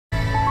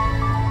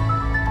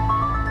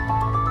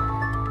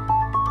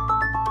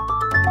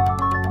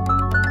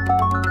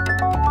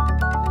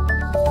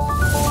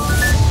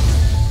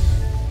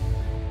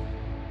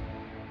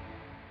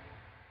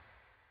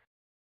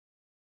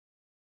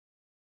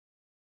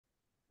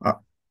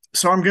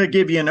So I'm going to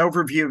give you an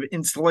overview of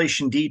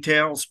installation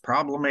details,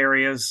 problem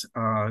areas,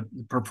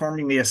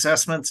 performing the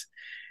assessments,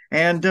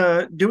 and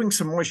doing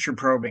some moisture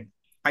probing.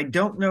 I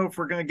don't know if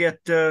we're going to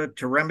get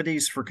to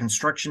remedies for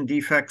construction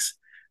defects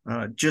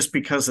just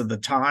because of the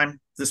time.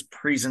 This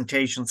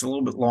presentation is a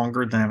little bit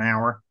longer than an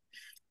hour.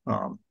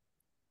 Um,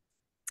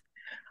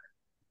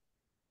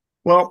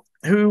 well,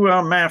 who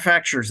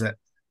manufactures it?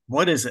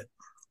 What is it?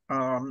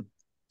 Um,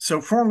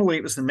 so formerly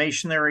it was the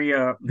Masonry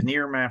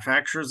Veneer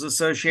Manufacturers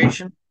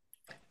Association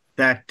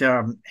that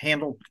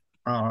handled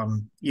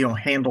the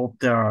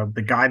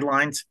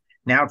guidelines.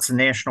 Now it's the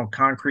National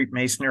Concrete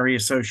Masonry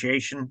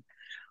Association,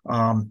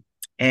 um,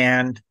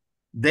 and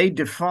they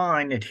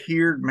define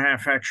adhered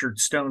manufactured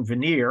stone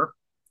veneer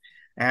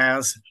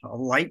as a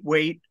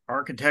lightweight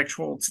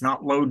architectural. It's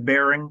not load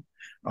bearing.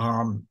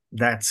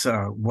 That's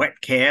wet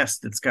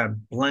cast. It's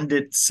got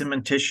blended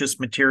cementitious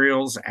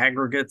materials,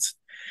 aggregates.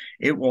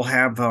 It will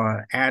have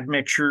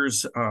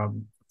admixtures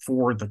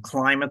for the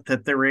climate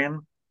that they're in.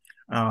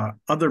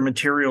 Other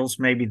materials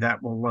maybe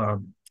that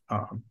will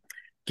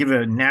give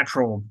a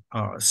natural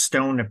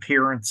stone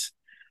appearance,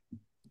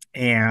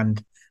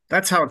 and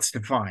that's how it's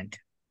defined.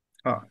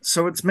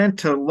 So it's meant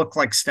to look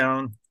like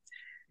stone,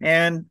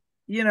 and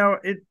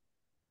it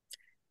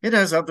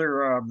has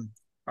other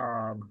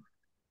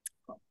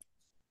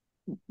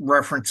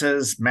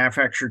references: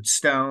 manufactured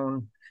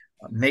stone,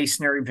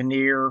 masonry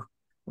veneer.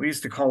 We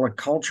used to call it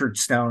cultured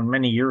stone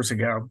many years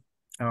ago.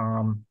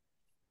 Um,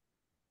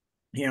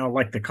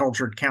 like the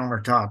cultured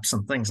countertops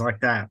and things like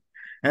that.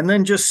 And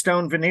then just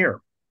stone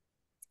veneer.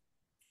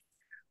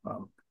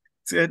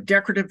 It's a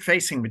decorative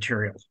facing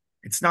material.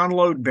 It's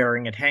non-load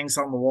bearing. It hangs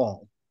on the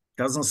wall.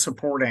 Doesn't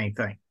support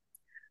anything.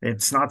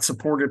 It's not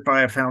supported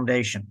by a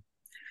foundation.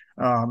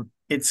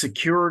 It's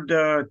secured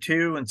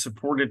to and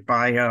supported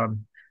by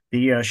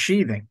the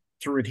sheathing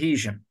through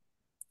adhesion.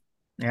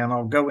 And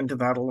I'll go into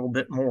that a little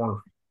bit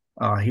more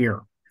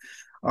here.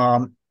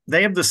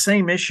 They have the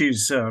same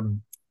issues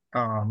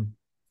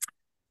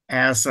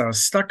as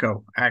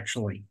stucco,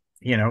 actually,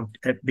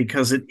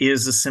 because it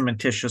is a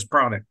cementitious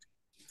product.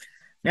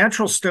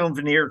 Natural stone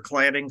veneer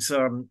claddings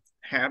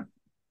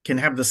can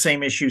have the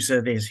same issues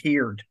that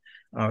adhered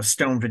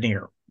stone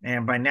veneer.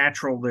 And by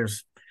natural,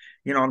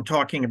 I'm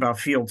talking about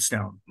field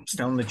stone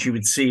that you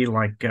would see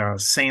like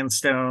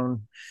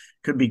sandstone,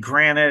 could be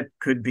granite,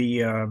 could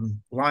be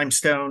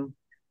limestone.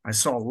 I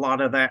saw a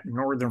lot of that in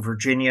Northern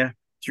Virginia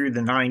through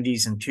the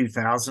 90s and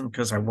 2000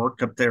 because I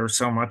worked up there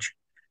so much.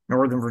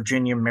 Northern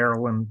Virginia,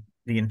 Maryland,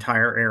 the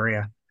entire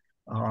area,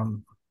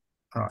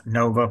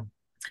 Nova.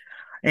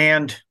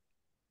 And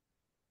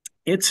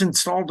it's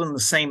installed in the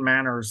same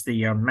manner as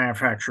the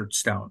manufactured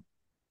stone.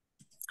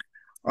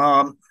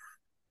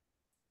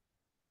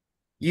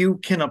 You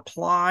can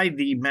apply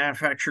the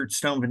manufactured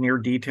stone veneer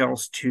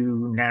details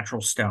to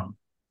natural stone,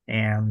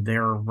 and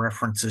there are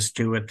references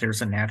to it.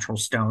 There's a natural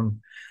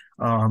stone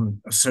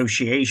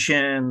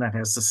association that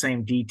has the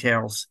same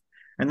details,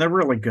 and they're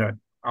really good.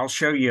 I'll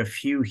show you a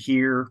few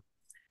here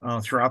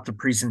throughout the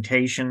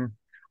presentation.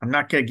 I'm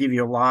not going to give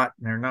you a lot,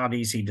 and they're not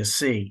easy to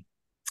see.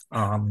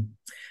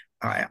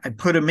 I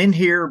put them in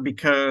here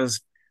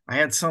because I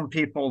had some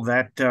people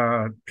that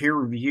peer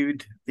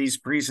reviewed these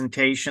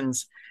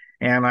presentations,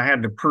 and I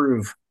had to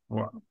prove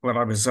what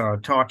I was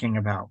talking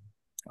about,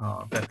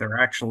 that they're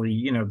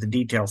actually, the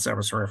details I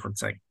was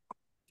referencing.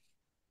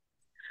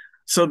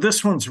 So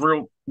this one's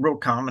real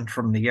common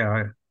from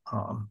the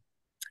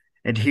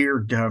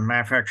adhered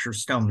manufactured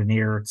stone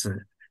veneer.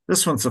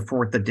 This one's a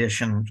 4th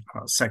edition,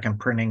 second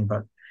printing,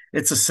 but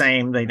it's the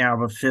same. They now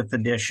have a 5th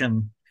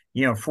edition,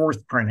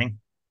 4th printing.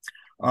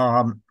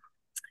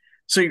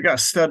 So you've got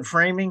stud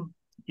framing,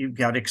 you've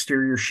got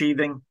exterior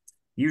sheathing.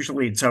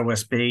 Usually it's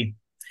OSB.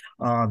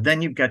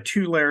 Then you've got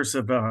 2 layers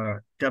of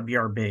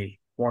WRB,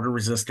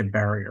 water-resistant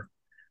barrier.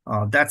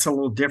 That's a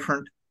little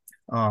different.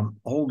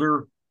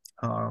 Older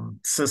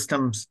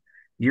systems,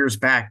 years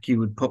back, you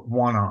would put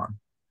 1 on.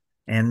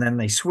 And then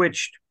they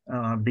switched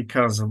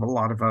because of a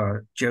lot of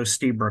Joe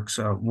Steebrook's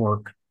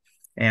work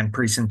and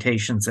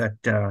presentations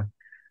at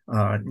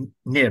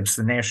NIBS,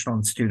 the National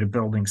Institute of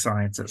Building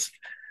Sciences.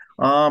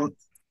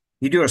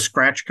 You do a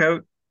scratch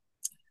coat,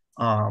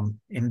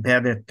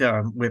 embed it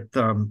with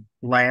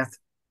lath.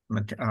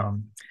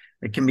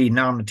 It can be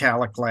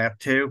non-metallic lath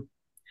too.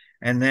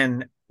 And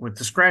then with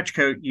the scratch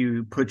coat,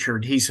 you put your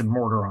adhesive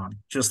mortar on,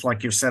 just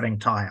like you're setting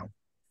tile.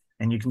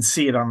 And you can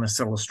see it on this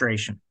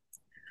illustration.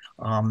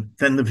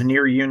 Then the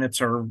veneer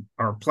units are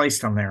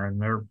placed on there, and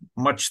they're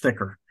much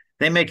thicker.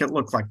 They make it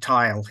look like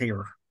tile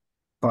here,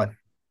 but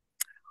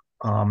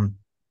I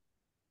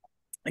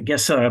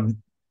guess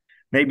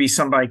maybe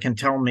somebody can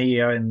tell me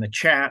in the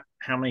chat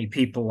how many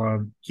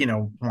people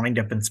wind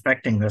up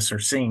inspecting this or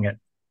seeing it,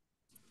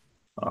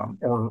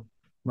 or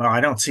well,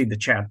 I don't see the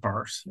chat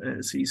bars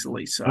as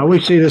easily. So We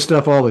see this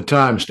stuff all the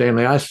time,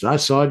 Stanley. I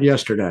saw it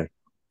yesterday.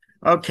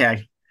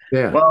 okay,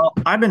 Yeah. well,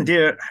 I've been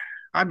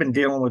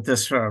dealing with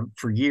this for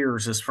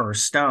years as far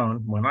as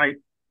stone. When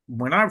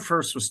I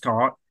first was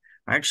taught,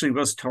 I actually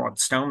was taught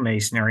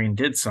stonemasonry and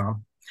did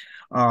some.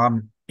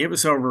 it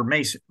was over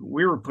mason.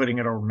 We were putting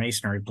it over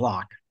masonry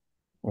block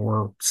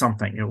or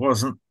something. It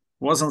wasn't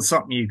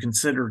something you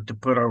considered to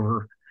put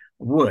over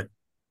wood.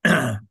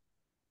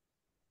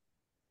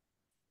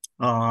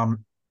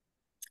 um,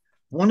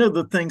 One of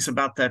the things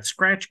about that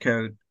scratch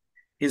coat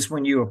is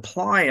when you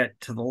apply it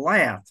to the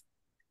lath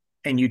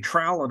and you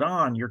trowel it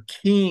on, you're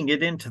keying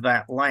it into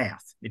that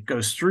lath. It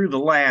goes through the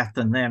lath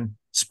and then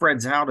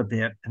spreads out a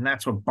bit, and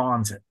that's what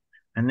bonds it.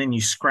 And then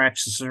you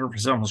scratch the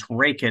surface, almost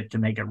rake it to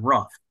make it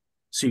rough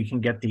so you can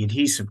get the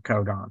adhesive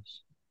coat on.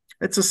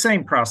 It's the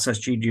same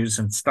process you'd use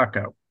in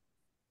stucco.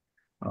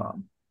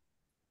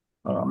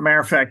 Matter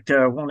of fact,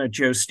 one of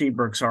Joe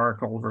Steebrook's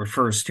article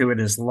refers to it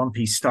as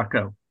lumpy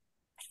stucco.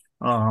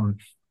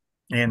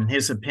 And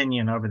his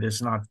opinion of it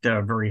is not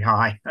very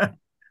high,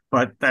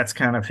 but that's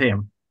kind of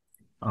him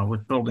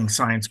with Building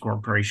Science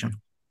Corporation.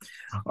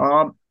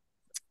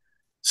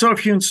 So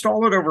if you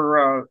install it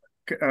over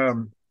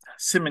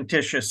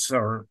cementitious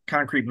or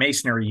concrete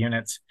masonry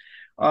units,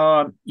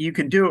 you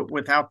can do it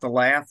without the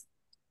lath,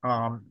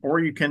 or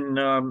you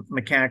can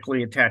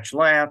mechanically attach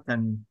lath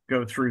and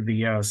go through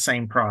the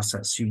same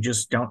process. You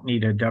just don't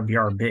need a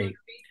WRB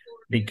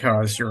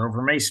because you're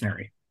over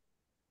masonry.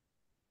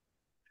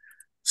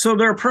 So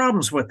there are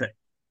problems with it.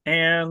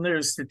 And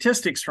there's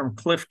statistics from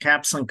Cliff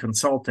Capson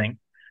Consulting.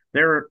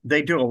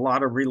 They do a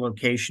lot of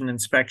relocation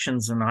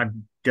inspections, and I've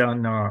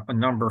done a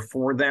number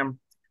for them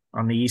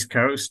on the East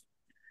Coast.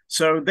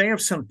 So they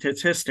have some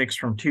statistics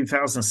from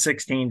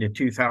 2016 to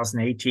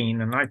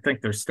 2018, and I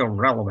think they're still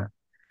relevant.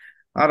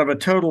 Out of a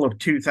total of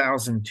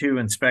 2,002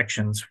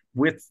 inspections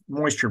with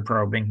moisture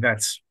probing,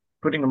 that's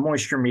putting a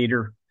moisture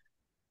meter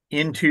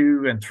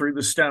into and through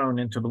the stone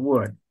into the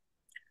wood,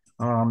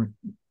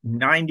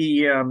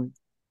 98%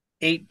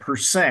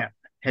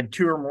 had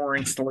 2 or more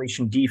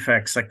installation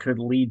defects that could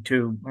lead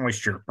to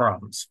moisture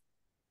problems.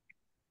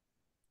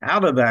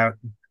 Out of that,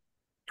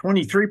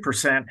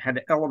 23%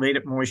 had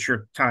elevated moisture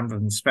at the time of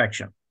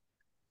inspection.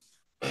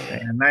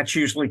 And that's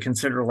usually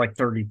considered like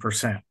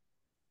 30%.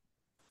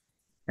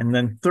 And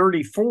then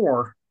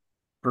 34%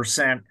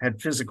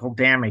 had physical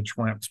damage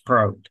when it's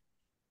probed.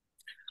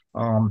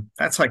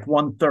 That's like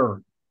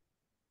 1/3.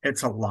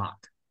 It's a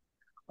lot.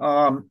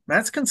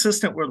 That's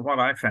consistent with what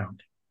I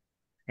found.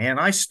 And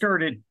I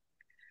started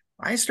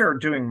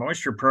doing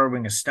moisture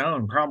probing of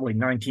stone probably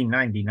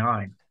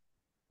 1999.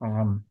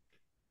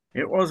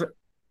 It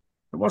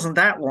wasn't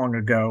that long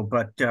ago,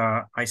 but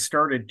I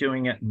started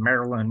doing it in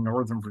Maryland,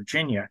 Northern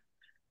Virginia,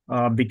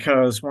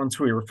 because once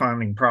we were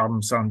finding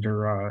problems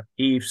under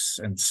eaves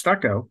and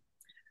stucco,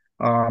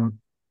 it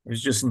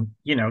was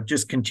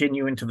just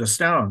continue into the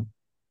stone.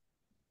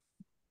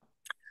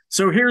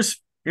 So here's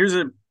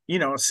a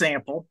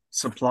sample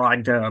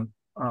supplied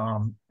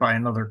by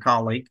another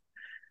colleague.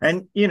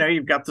 And,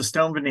 you've got the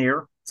stone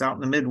veneer. It's out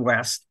in the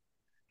Midwest.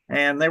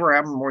 And they were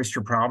having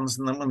moisture problems.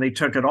 And then when they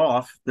took it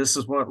off, this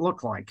is what it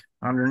looked like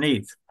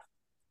underneath.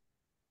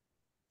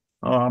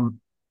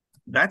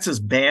 That's as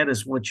bad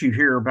as what you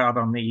hear about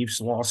on the eaves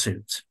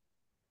lawsuits,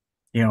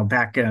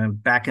 back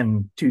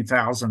in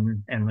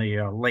 2000 and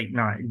the late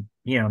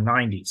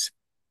 90s.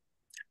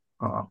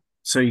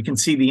 So you can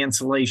see the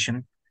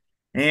insulation.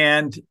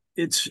 And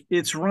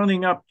it's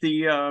running up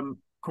the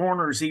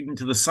corners even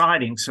to the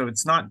siding, so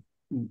it's not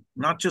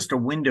just a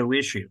window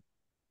issue.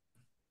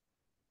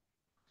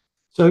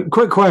 So,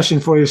 quick question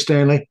for you,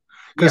 Stanley,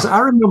 because I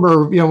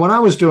remember, when I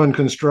was doing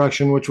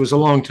construction, which was a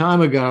long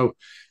time ago,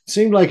 it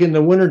seemed like in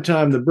the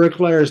wintertime, the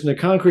bricklayers and the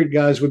concrete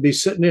guys would be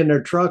sitting in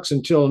their trucks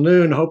until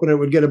noon, hoping it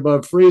would get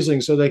above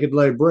freezing so they could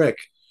lay brick.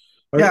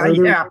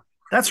 Yeah,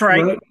 that's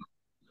right. Right.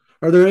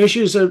 Are there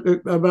issues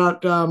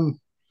about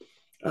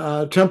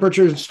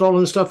temperatures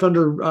installing stuff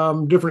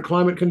under different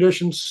climate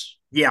conditions?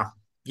 Yeah,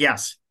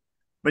 yes.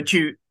 But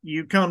you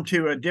come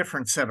to a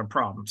different set of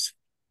problems.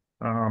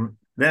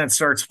 Then it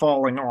starts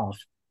falling off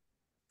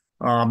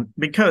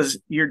because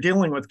you're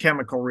dealing with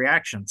chemical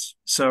reactions.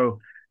 So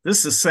this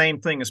is the same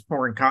thing as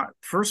pouring.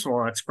 First of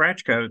all, that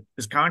scratch coat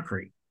is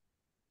concrete.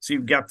 So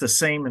you've got the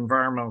same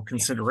environmental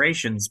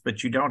considerations,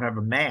 but you don't have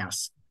a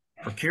mass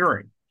for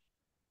curing.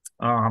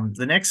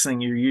 The next thing,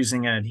 you're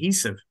using an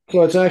adhesive.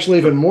 So it's actually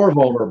even more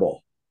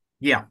vulnerable.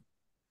 Yeah.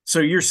 So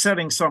you're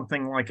setting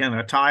something like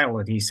a tile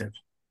adhesive.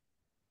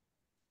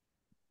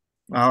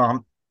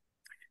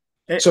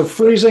 So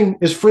freezing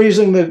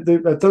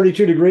the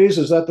 32 degrees,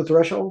 is that the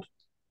threshold?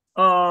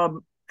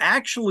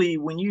 Actually,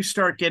 when you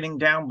start getting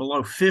down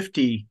below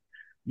 50,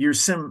 your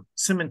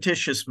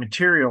cementitious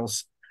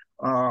materials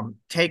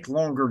take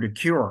longer to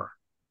cure.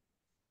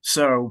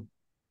 So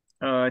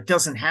it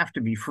doesn't have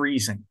to be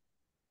freezing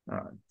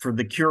for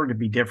the cure to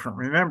be different.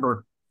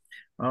 Remember,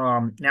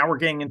 now we're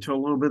getting into a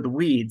little bit of the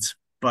weeds,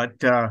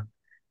 but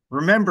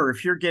remember,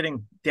 if you're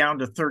getting down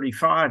to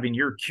 35 and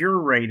your cure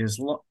rate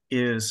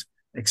is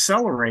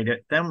accelerated,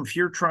 then if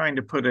you're trying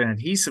to put an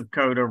adhesive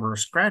coat over a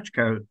scratch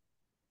coat,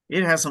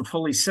 it hasn't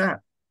fully set.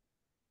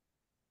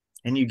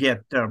 And you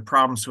get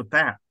problems with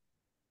that.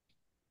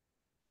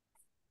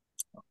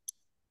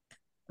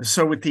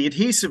 So with the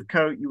adhesive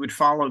coat, you would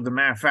follow the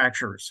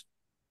manufacturers,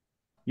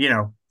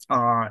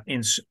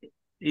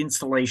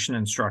 installation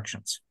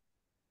instructions.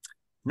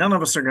 None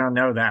of us are going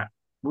to know that.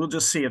 We'll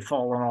just see it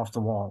falling off the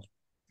wall.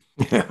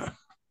 Yeah.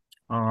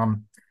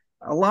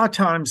 A lot of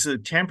times the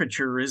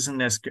temperature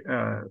isn't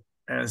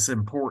as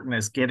important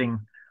as getting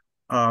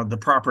the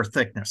proper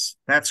thickness.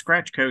 That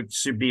scratch coat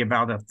should be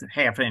about a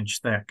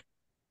half-inch thick.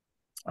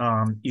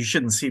 You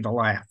shouldn't see the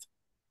lath.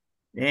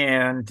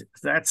 And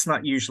that's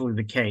not usually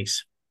the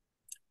case.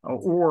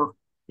 Or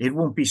it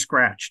won't be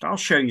scratched. I'll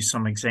show you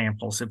some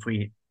examples if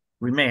we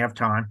may have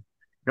time.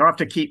 You'll have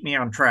to keep me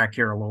on track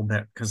here a little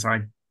bit because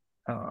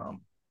I'll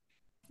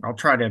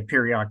try to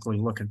periodically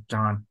look at the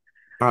time.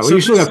 All right. Well,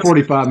 you still got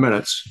 45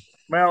 minutes.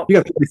 Well, you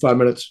got 45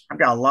 minutes. I've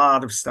got a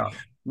lot of stuff.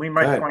 We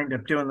might right. wind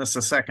up doing this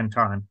a second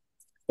time.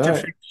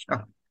 Right.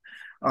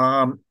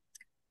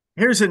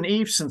 Here's an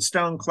eaves and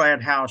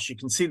stone-clad house. You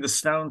can see the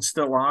stone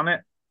still on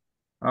it.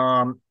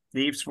 The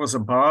eaves was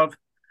above.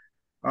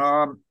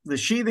 The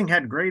sheathing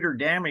had greater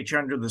damage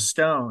under the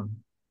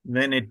stone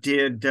than it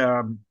did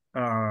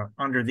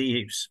under the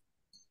eaves.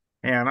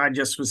 And I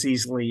just was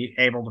easily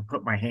able to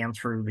put my hand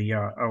through the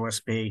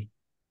OSB.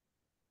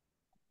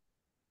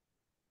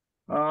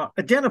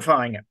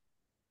 Identifying it.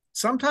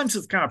 Sometimes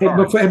it's kind of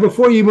hard.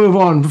 Before you move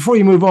on,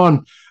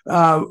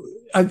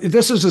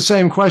 this is the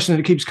same question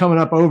that keeps coming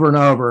up over and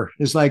over.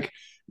 It's like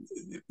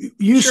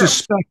you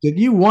suspect it,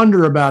 you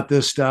wonder about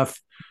this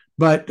stuff,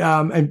 but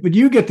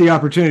you get the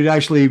opportunity to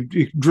actually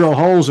drill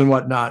holes and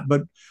whatnot.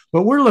 But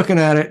we're looking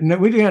at it, and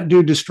we can't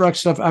do destruct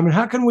stuff. I mean,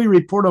 how can we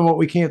report on what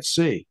we can't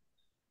see?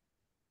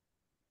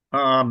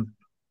 I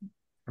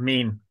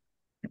mean,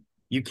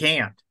 you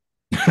can't.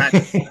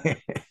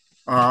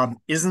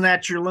 Isn't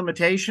that your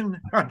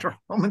limitation under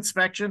home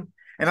inspection?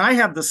 And I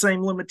have the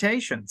same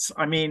limitations.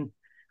 I mean,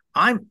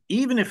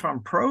 even if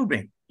I'm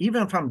probing,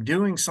 even if I'm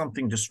doing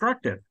something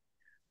destructive,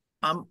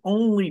 I'm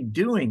only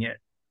doing it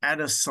at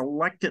a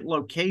selected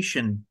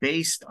location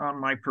based on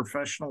my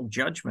professional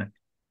judgment.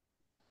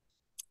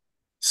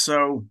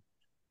 So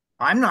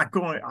I'm not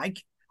going,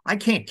 I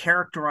can't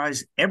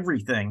characterize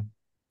everything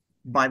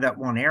by that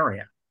one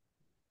area.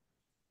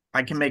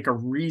 I can make a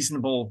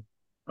reasonable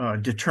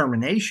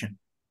determination,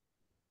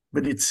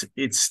 but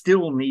it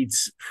still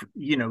needs,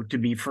 to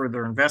be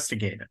further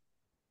investigated,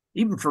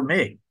 even for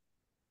me.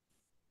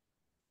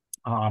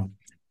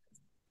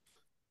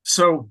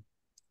 So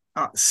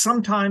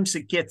sometimes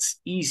it gets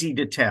easy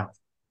to tell.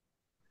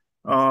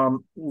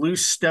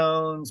 Loose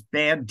stones,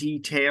 bad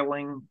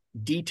detailing,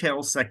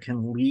 details that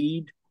can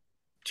lead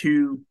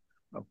to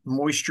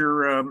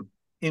moisture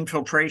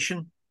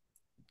infiltration.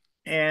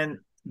 And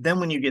then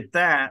when you get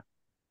that,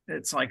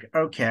 it's like,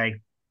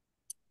 okay,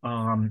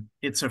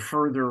 it's a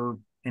further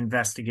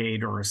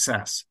investigate or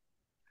assess.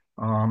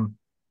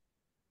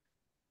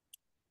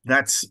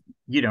 That's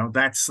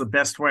the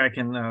best way I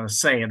can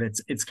say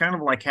it. It's kind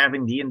of like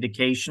having the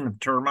indication of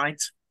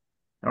termites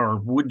or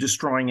wood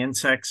destroying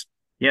insects.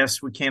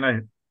 Yes, we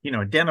can't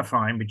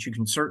identify them, but you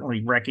can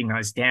certainly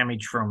recognize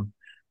damage from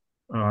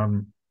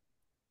wood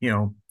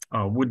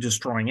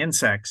destroying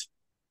insects.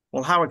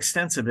 Well, how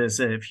extensive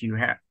is it if you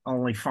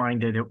only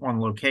find it at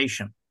one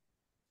location?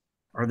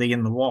 Are they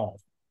in the wall?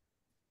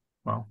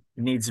 Well,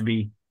 it needs to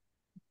be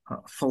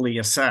fully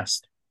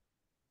assessed.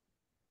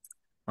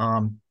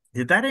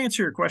 Did that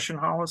answer your question,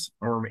 Hollis,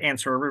 or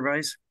answer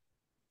everybody's?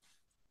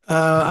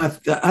 I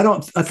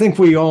think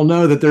we all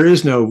know that there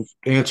is no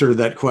answer to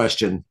that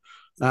question.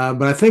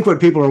 But I think what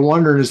people are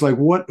wondering is like,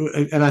 what,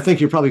 and I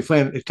think you're probably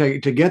planning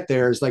to get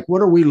there, is like,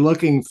 what are we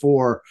looking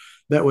for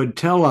that would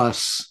tell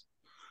us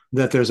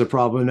that there's a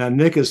problem? Now,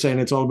 Nick is saying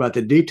it's all about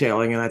the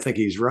detailing, and I think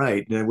he's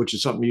right, which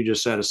is something you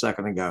just said a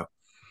second ago.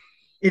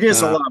 It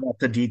is a lot about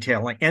the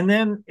detailing. And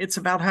then it's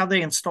about how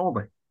they installed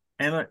it.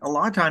 And a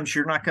lot of times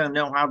you're not going to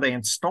know how they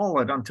install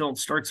it until it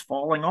starts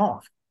falling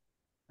off.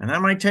 And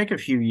that might take a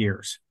few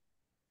years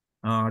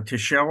to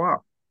show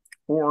up.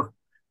 Or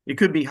it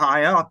could be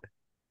high up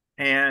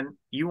and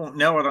you won't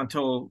know it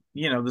until,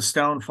 the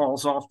stone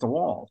falls off the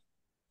wall.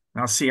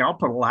 Now, see, I'll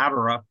put a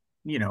ladder up,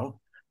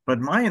 but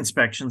my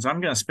inspections,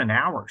 I'm going to spend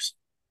hours,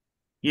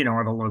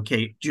 to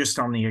locate just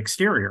on the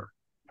exterior.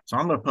 So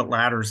I'm going to put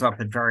ladders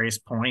up at various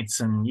points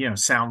and,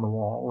 sound the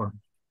wall and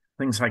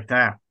things like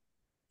that.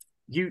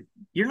 You're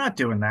not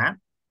doing that.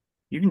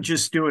 You can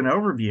just do an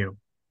overview.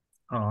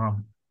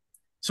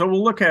 So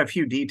we'll look at a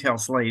few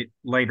details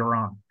later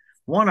on.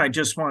 One, I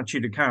just want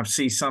you to kind of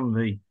see some of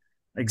the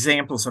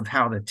examples of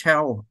how to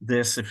tell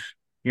this if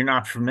you're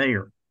not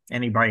familiar.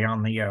 Anybody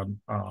on the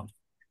on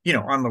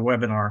the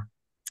webinar.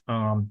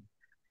 A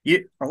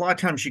lot of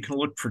times you can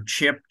look for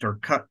chipped or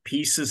cut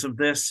pieces of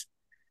this,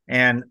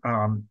 and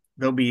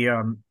there'll be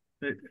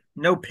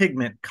no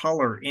pigment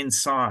color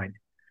inside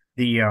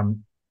the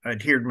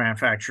adhered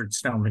manufactured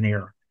stone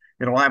veneer.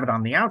 It'll have it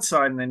on the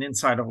outside, and then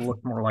inside it'll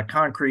look more like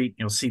concrete.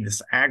 You'll see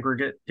this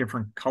aggregate,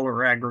 different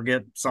color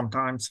aggregate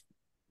sometimes.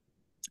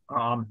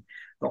 There'll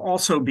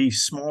also be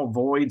small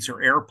voids or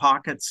air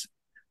pockets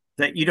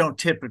that you don't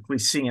typically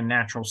see in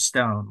natural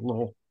stone,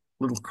 little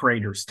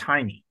craters,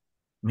 tiny.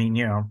 I mean,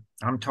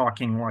 I'm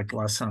talking like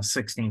less than a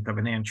 16th of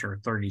an inch or a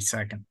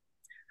 32nd.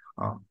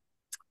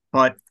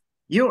 But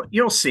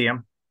you'll see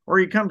them. Or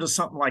you come to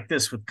something like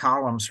this with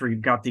columns where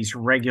you've got these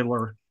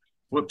regular,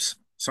 whoops,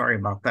 sorry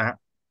about that.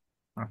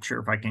 Not sure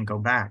if I can go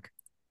back.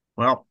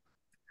 Well,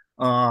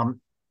 so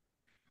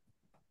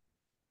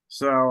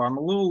I'm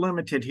a little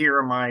limited here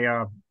on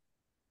my,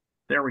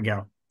 there we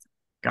go.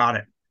 Got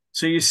it.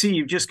 So you see,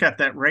 you've just got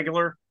that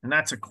regular, and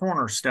that's a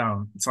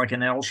cornerstone. It's like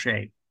an L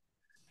shape.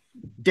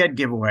 Dead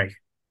giveaway.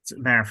 It's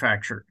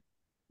manufactured.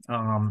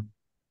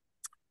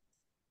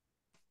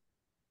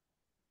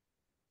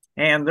 And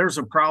there's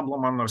a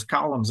problem on those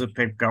columns if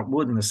they've got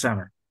wood in the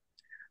center.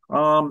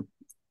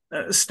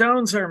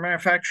 Stones are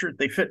manufactured,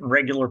 they fit in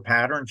regular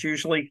patterns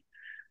usually.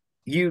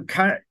 You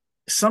kind of,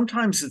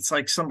 sometimes it's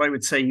like somebody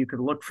would say you could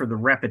look for the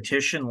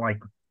repetition,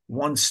 like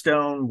one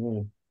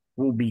stone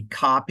will be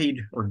copied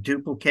or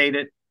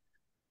duplicated.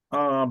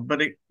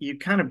 But you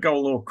kind of go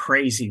a little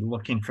crazy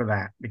looking for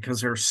that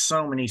because there's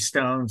so many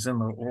stones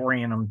and they'll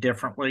orient them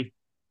differently.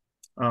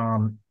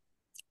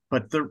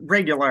 But the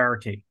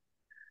regularity,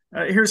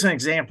 here's an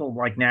example of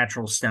like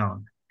natural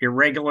stone.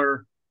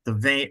 Irregular,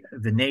 the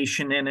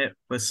venation in it,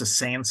 this is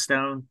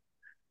sandstone,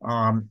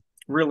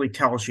 really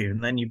tells you.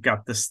 And then you've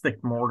got this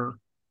thick mortar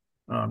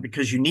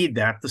because you need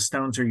that. The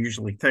stones are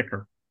usually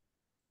thicker.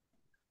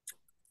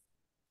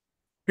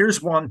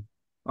 Here's one.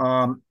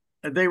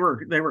 They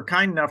were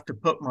kind enough to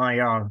put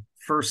my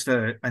first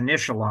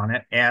initial on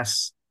it,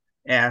 S,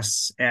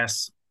 S,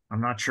 S. I'm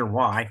not sure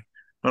why,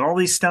 but all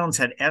these stones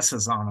had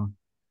S's on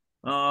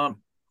them.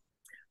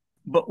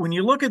 But when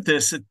you look at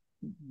this,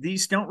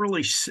 these don't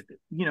really,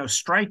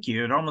 strike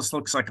you. It almost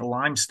looks like a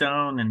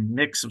limestone and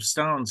mix of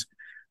stones,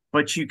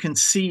 but you can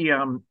see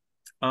there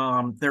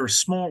are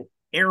small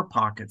air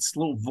pockets,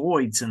 little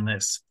voids in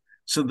this.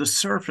 So the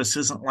surface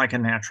isn't like a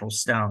natural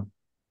stone.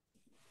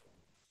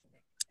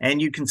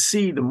 And you can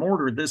see the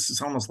mortar, this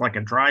is almost like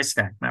a dry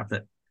stack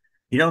method.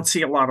 You don't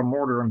see a lot of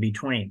mortar in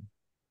between.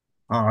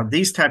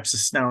 These types of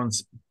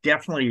stones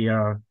definitely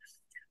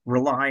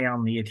rely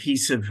on the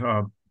adhesive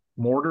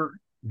mortar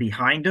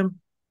behind them.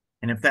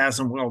 And if that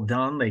isn't well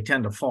done, they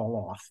tend to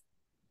fall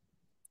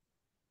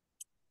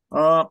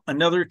off.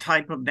 Another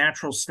type of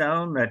natural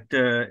stone that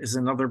is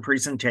another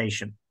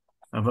presentation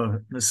of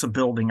a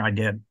building I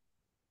did.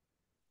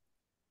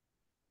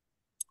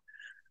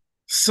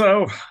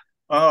 So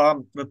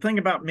the thing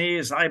about me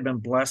is I've been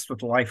blessed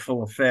with a life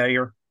full of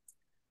failure.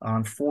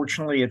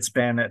 Unfortunately, it's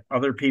been at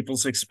other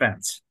people's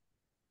expense.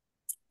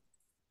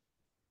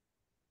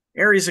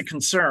 Areas of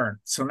concern.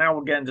 So now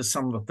we'll get into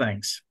some of the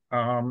things.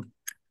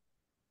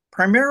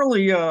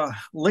 Primarily,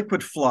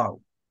 liquid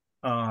flow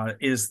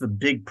is the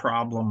big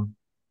problem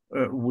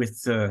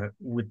with the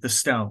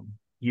stone.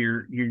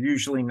 You're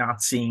usually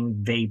not seeing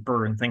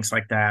vapor and things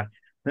like that.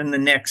 Then the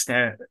next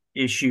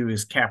issue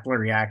is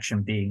capillary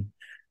action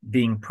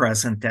being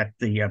present at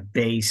the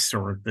base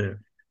or the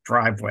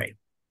driveway.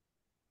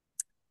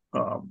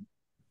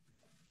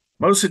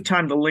 Most of the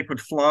time, the liquid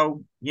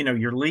flow,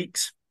 your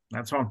leaks,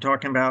 that's what I'm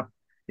talking about.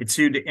 It's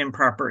due to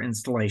improper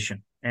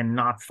installation and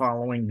not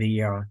following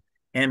the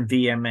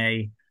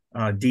MVMA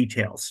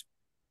details.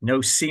 No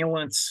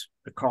sealants,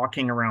 the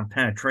caulking around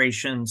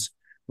penetrations,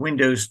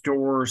 windows,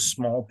 doors,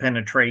 small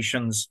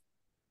penetrations.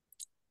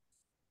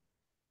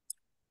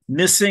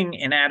 Missing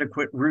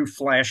inadequate roof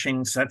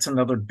flashings, that's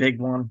another big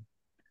one.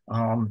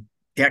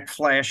 Deck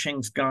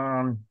flashings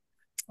gone.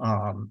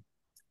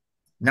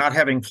 Not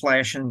having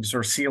flashings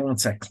or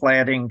sealants at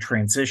cladding,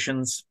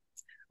 transitions.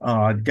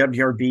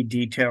 WRB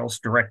details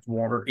direct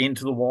water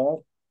into the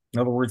wall. In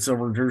other words, they'll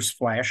reverse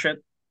flash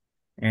it.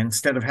 And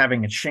instead of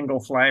having a shingle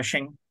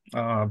flashing,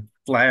 they'll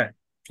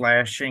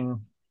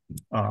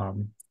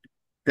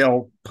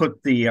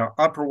put the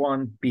upper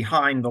one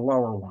behind the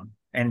lower one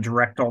and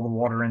direct all the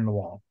water in the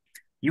wall.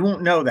 You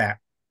won't know that,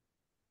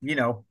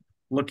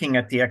 looking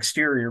at the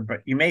exterior,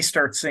 but you may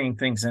start seeing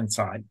things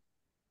inside.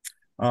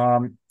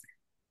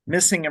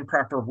 Missing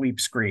improper weep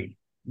screed.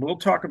 We'll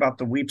talk about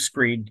the weep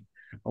screed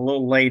a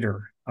little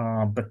later,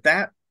 but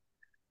that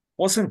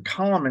wasn't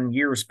common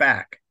years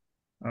back.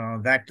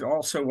 That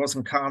also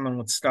wasn't common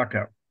with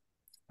stucco.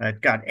 That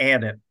got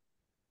added.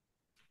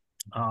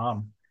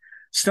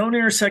 Stone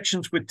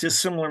intersections with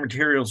dissimilar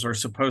materials are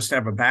supposed to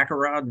have a backer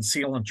rod and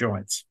sealant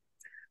joints.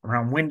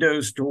 Around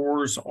windows,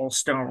 doors, all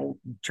stone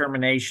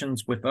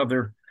terminations with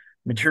other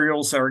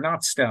materials that are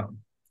not stone.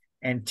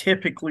 And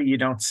typically you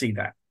don't see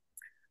that.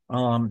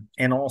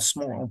 And all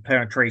small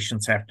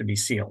penetrations have to be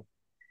sealed.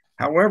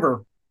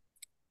 However,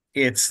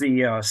 it's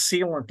the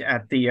sealant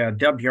at the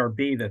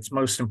WRB that's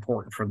most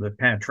important for the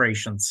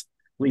penetrations,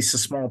 at least the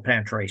small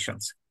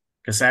penetrations,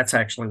 because that's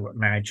actually what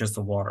manages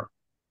the water.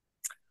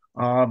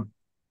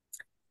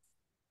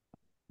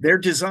 They're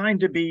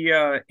designed to be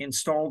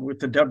installed with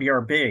the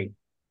WRB.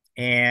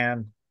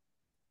 And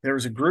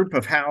there's a group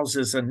of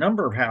houses, a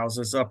number of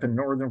houses up in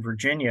Northern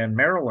Virginia and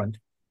Maryland,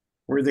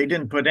 where they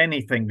didn't put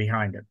anything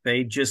behind it.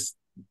 They just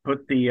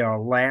put the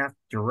lath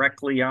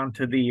directly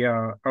onto the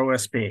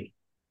OSB.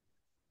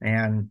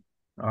 And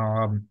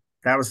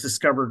that was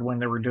discovered when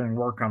they were doing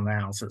work on the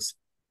houses.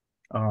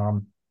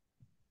 I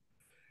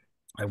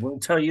will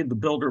tell you, the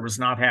builder was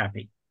not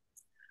happy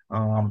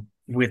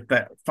with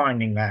that,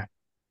 finding that.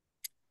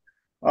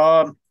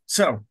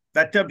 So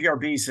that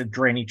WRB is a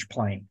drainage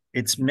plane.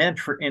 It's meant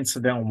for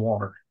incidental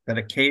water that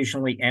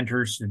occasionally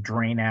enters to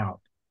drain out.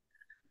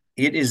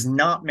 It is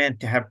not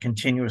meant to have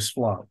continuous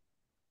flow.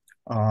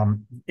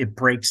 It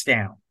breaks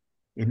down.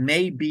 It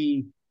may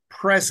be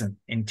present,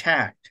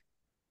 intact,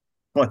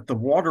 but the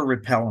water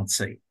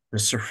repellency, the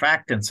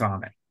surfactants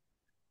on it,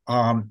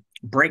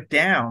 break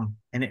down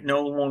and it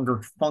no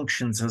longer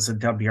functions as a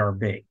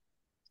WRB.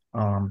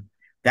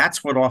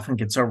 That's what often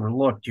gets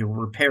overlooked. You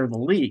repair the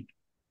leak,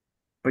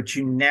 but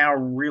you now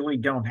really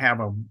don't have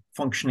a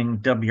functioning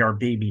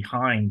WRB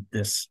behind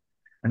this.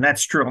 And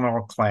that's true on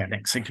all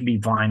claddings. It could be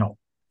vinyl.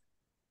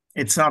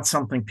 It's not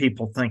something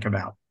people think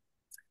about.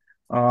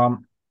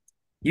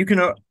 You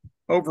can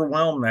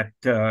overwhelm that,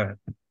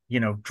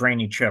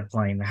 drainage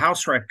plane. The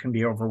house wrap can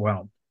be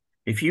overwhelmed.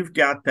 If you've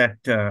got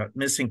that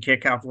missing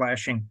kickout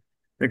flashing,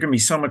 there can be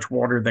so much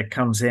water that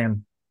comes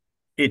in,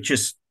 it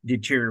just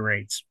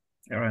deteriorates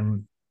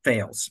and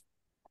fails.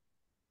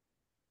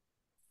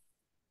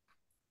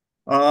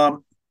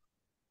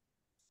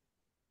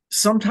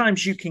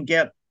 Sometimes you can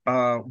get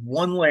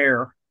one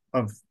layer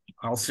of,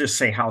 I'll just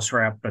say house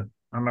wrap, but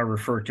I'm going to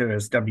refer to it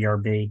as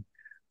WRB,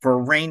 for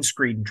a rain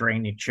screen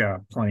drainage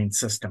plane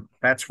system.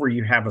 That's where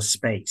you have a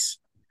space,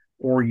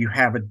 or you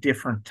have a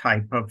different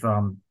type of,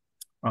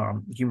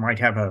 you might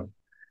have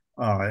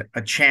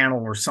a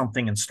channel or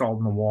something installed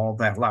in the wall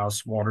that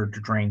allows water to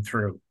drain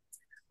through.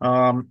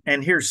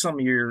 And here's some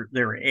of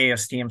their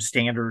ASTM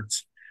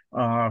standards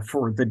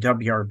for the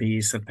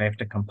WRBs that they have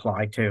to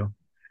comply to.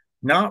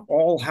 Not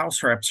all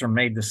house wraps are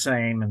made the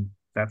same, and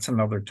that's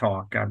another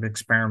talk. I've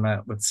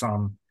experimented with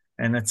some,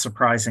 and it's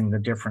surprising the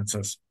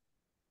differences.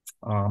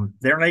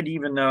 They're not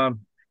even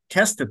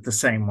tested the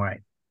same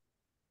way.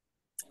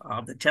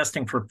 The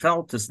testing for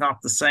felt is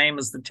not the same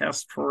as the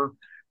test for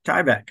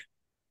Tyvek,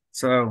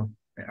 so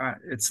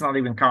it's not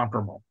even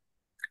comparable.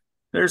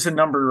 There's a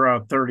number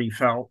 30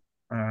 felt,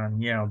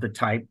 the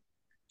type,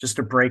 just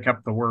to break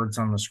up the words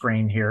on the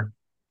screen here.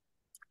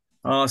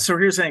 So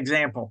here's an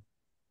example.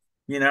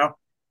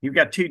 You've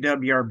got two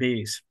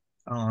WRBs.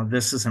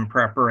 This is in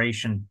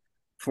preparation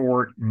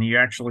for it, and you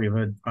actually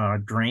have a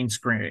drain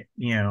screen,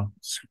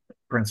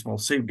 principle.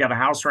 So you've got a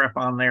house wrap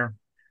on there,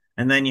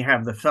 and then you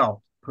have the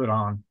felt put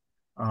on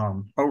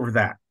over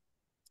that.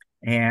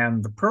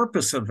 And the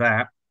purpose of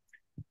that,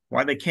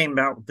 why they came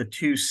out with the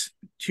two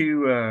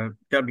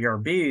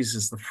WRBs,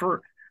 is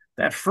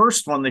that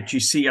first one that you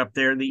see up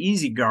there, the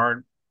Easy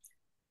Guard,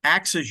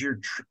 acts as your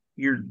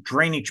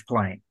drainage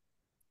plane.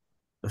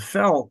 The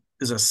felt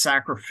is a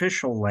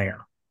sacrificial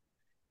layer.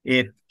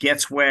 It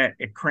gets wet,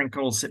 it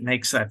crinkles, it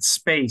makes that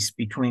space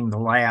between the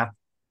lath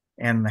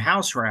and the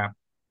house wrap.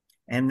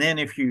 And then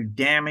if you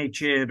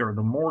damage it or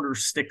the mortar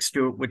sticks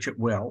to it, which it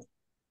will,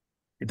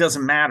 it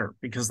doesn't matter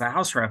because the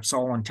house wrap's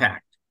all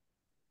intact.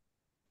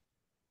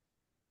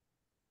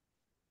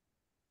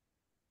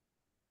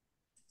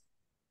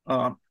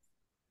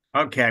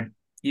 Okay,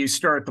 you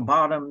start at the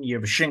bottom, you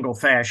have a shingle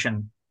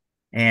fashion,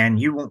 and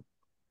you won't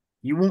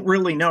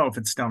really know if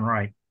it's done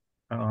right.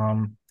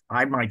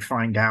 I might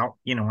find out,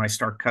 when I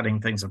start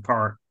cutting things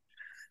apart.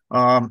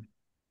 I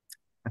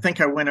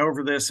think I went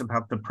over this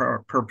about the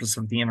purpose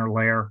of the inner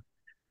layer.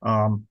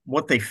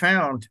 What they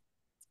found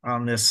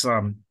on this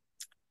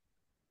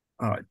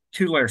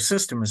two-layer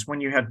system is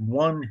when you had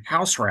one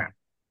house wrap,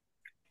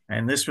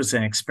 and this was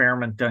an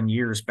experiment done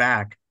years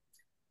back,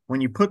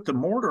 when you put the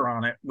mortar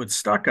on it with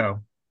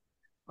stucco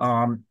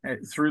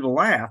through the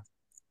lath,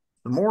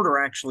 the mortar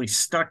actually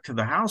stuck to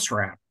the house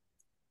wrap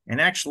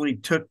and actually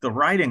took the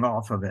writing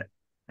off of it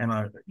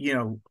and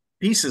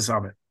pieces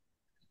of it.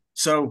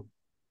 So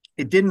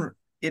it didn't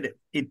it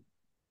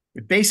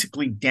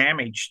basically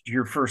damaged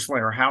your first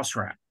layer house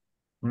wrap.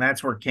 And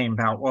that's where it came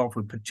about. Well, if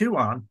we put two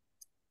on,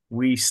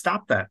 we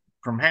stop that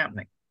from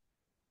happening.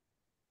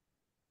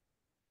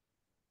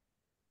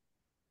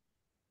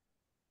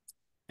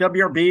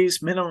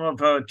 WRBs, minimum of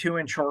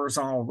 2-inch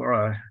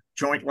horizontal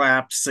joint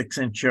lap,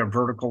 6-inch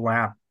vertical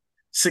lap,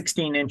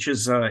 16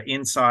 inches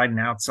inside and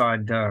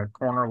outside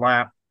corner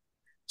lap.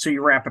 So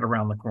you wrap it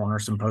around the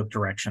corners in both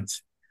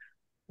directions.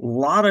 A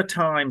lot of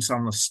times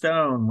on the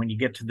stone, when you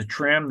get to the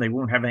trim, they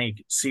won't have any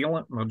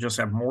sealant. They'll just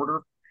have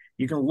mortar.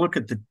 You can look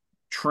at the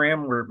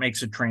trim where it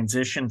makes a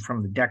transition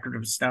from the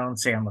decorative stone,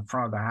 say on the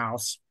front of the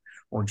house,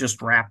 or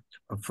just wrapped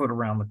a foot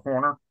around the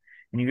corner.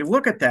 And you can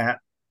look at that,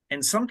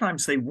 and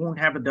sometimes they won't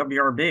have a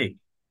WRB.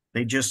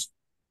 They just,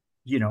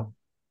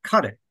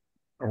 cut it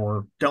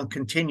or don't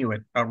continue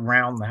it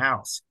around the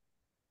house.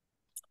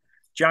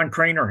 John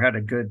Craner had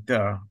a good,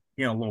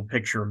 little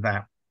picture of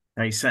that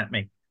he sent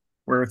me,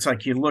 where it's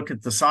like you look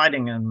at the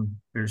siding and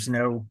there's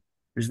no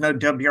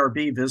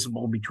WRB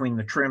visible between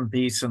the trim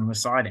piece and the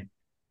siding.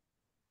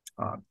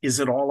 Is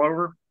it all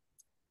over?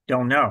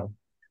 Don't know,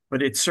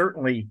 but it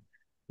certainly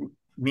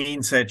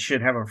means that it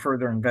should have a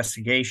further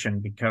investigation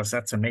because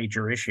that's a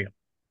major issue.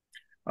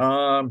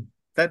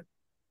 That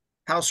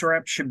house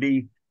wrap should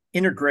be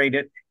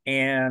integrated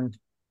and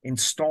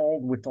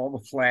installed with all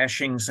the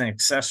flashings and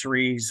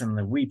accessories and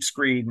the weep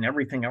screed and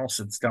everything else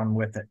that's done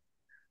with it.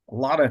 A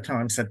lot of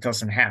times that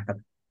doesn't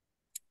happen.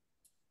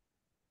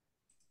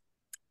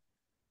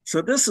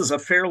 So this is a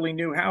fairly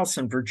new house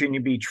in Virginia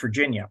Beach,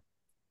 Virginia.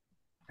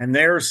 And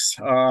there's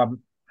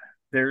going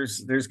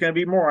to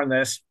be more on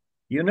this.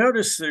 You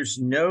notice there's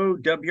no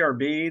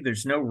WRB,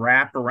 there's no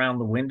wrap around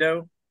the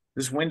window.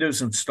 This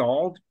window's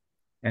installed,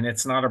 and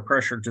it's not a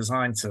pressure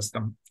design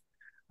system.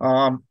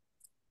 And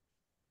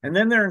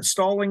then they're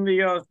installing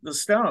the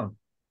stone.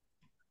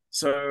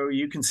 So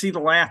you can see the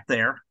lath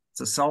there.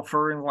 It's a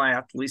self-furring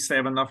lath. At least they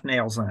have enough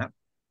nails in it.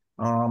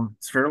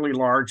 It's fairly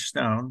large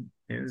stone.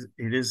 It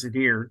is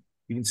adhered.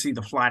 You can see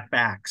the flat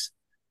backs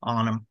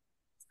on them.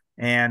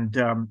 And,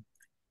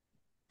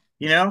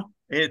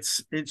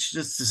 it's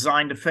just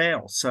designed to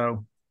fail.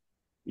 So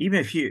even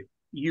if you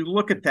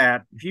look at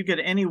that, if you get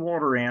any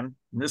water in,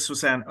 and this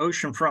was at an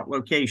oceanfront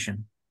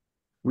location,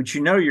 which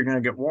you're going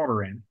to get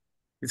water in,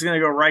 it's going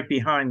to go right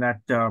behind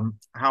that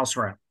house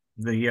wrap,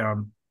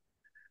 the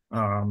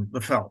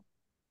felt.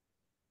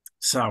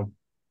 So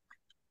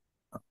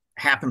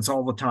happens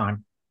all the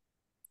time.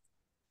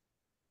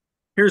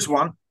 Here's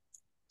one.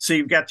 So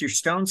you've got your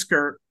stone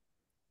skirt.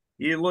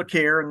 You look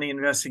here in the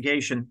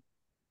investigation.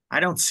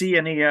 I don't see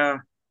any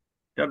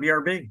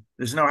WRB.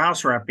 There's no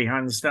house wrap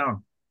behind the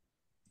stone.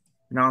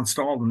 Not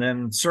installed, and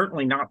then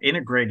certainly not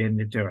integrated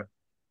into it.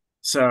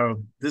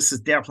 So this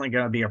is definitely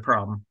going to be a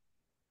problem.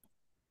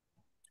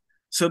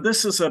 So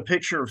this is a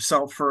picture of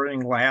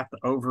self-furring lath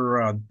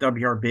over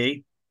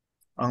WRB.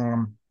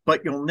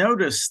 But you'll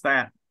notice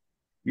that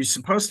you're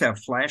supposed to have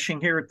flashing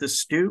here at the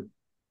stoop.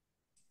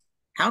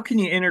 How can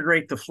you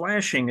integrate the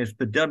flashing if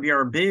the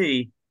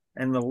WRB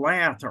and the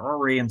lath are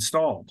already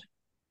installed?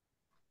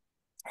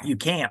 You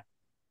can't.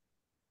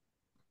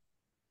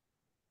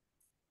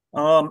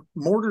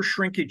 Mortar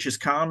shrinkage is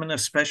common,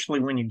 especially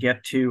when you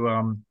get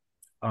to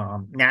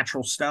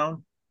natural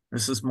stone.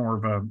 This is more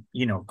of a,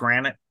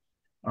 granite.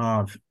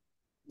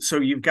 So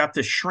you've got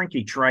the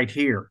shrinkage right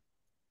here.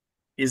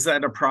 Is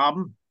that a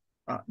problem?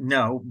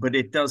 No, but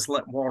it does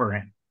let water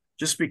in.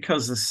 Just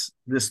because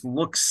this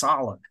looks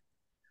solid,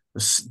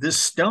 this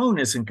stone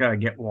isn't going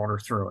to get water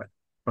through it,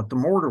 but the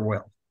mortar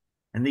will,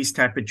 and these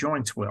type of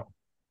joints will.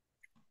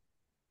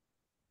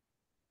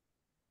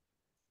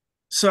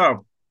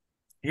 So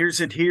here's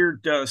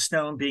adhered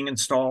stone being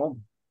installed.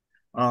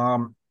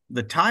 The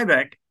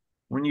Tyvek,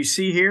 when you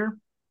see here,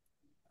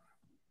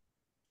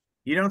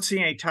 you don't see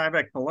any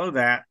Tyvek below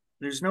that.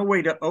 There's no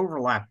way to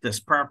overlap this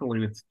properly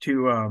with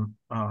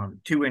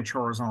 2-inch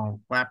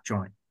horizontal lap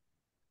joint.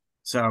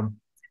 So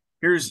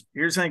here's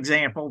an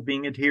example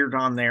being adhered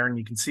on there, and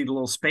you can see the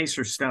little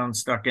spacer stone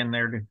stuck in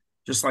there,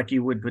 just like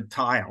you would with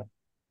tile,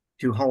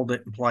 to hold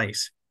it in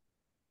place.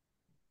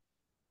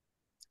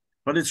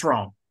 But it's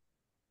wrong.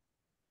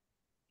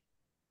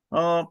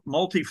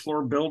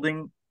 Multi-floor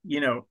building,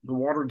 the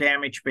water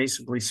damage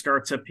basically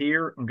starts up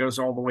here and goes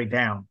all the way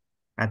down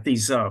at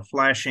these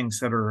flashings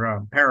that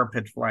are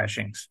parapet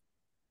flashings.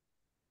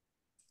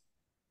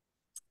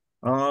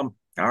 All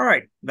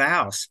right, the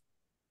house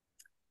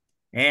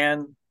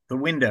and the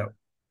window.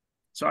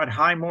 So I had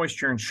high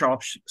moisture and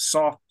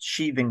soft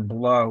sheathing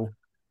below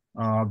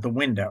the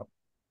window,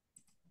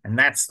 and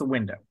that's the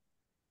window.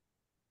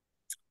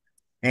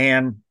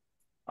 And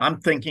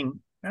I'm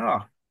thinking, I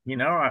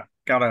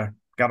got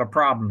a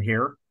problem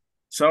here.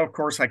 So of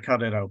course I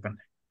cut it open.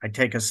 I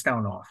take a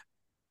stone off.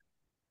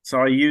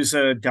 So I use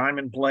a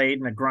diamond blade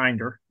and a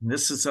grinder. And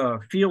this is a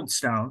field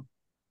stone.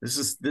 This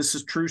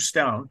is true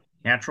stone,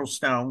 natural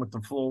stone with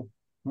the full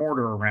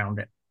mortar around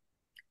it.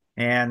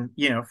 And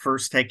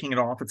first taking it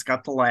off, it's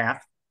got the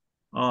lath.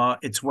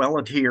 It's well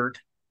adhered.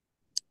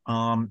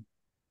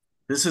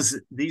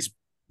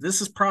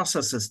 This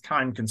process is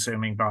time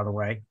consuming, by the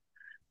way.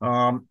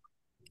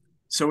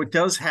 So it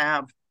does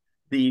have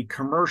the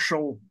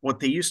commercial, what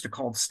they used to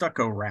call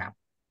stucco wrap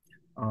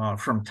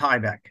from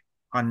Tyvek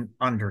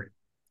under it.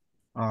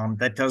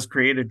 That does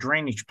create a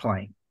drainage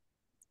plane.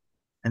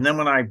 And then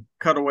when I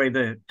cut away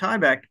the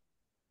Tyvek,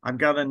 I've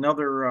got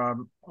another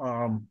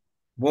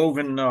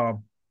woven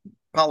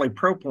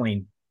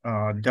polypropylene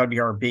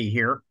WRB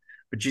here,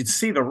 but you'd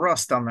see the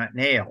rust on that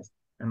nail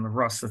and the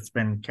rust that's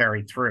been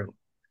carried through.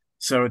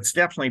 So it's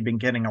definitely been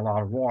getting a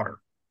lot of water.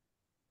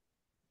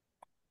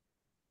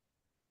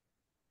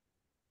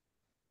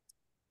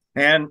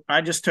 And I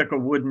just took a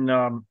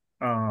wooden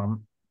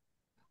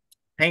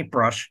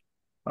paintbrush,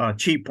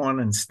 cheap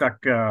one, and stuck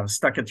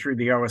it through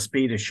the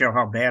OSB to show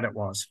how bad it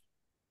was.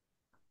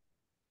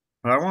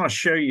 But I want to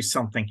show you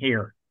something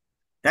here.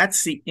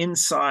 That's the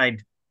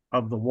inside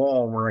of the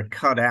wall where I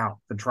cut out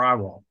the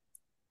drywall,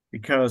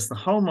 because the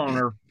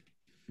homeowner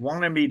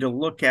wanted me to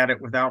look at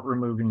it without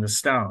removing the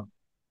stone.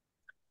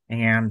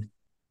 And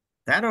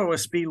that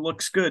OSB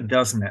looks good,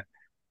 doesn't it?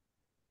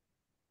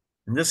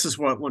 And this is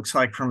what it looks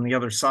like from the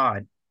other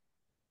side.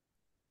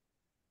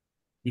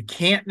 You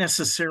can't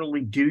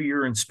necessarily do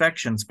your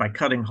inspections by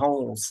cutting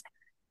holes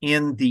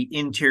in the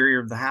interior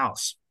of the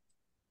house.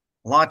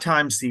 A lot of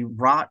times the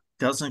rot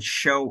doesn't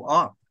show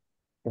up,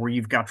 or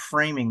you've got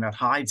framing that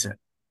hides it.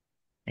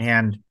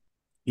 And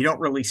you don't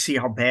really see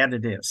how bad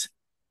it is,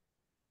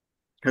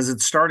 because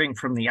it's starting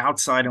from the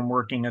outside and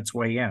working its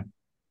way in.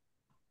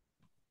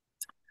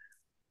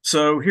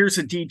 So here's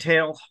a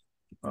detail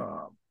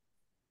uh,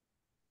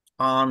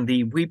 on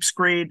the weep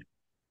screed.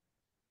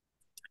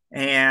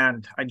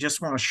 And I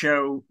just want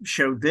to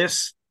show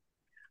this.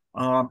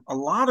 A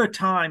lot of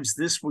times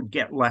this would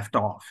get left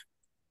off.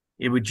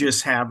 It would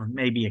just have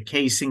maybe a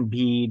casing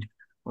bead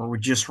or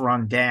would just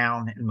run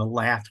down and the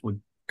lath would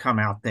come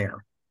out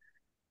there.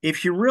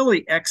 If you're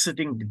really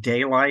exiting the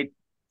daylight,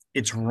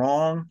 it's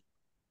wrong,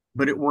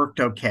 but it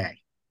worked okay.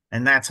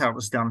 And that's how it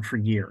was done for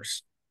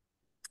years.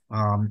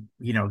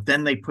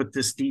 Then they put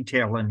this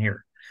detail in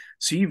here.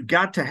 So you've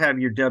got to have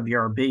your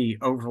WRB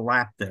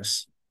overlap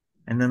this,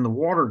 and then the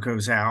water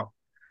goes out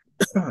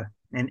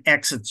and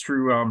exits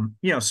through,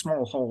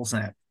 small holes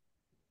in it.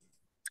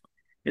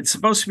 It's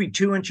supposed to be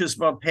 2 inches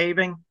above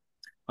paving,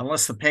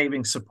 unless the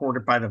paving's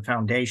supported by the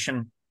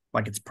foundation,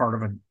 like it's part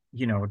of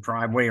a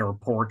driveway or a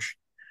porch.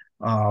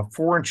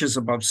 4 inches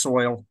above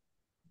soil.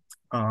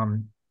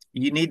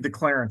 You need the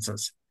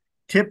clearances.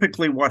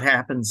 Typically what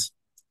happens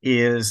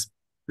is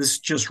this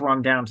just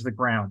run down to the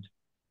ground.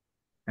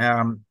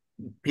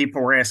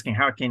 People are asking,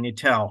 how can you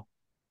tell?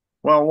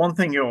 Well, one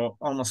thing you'll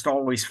almost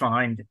always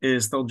find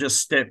is they'll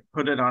just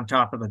put it on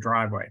top of the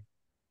driveway.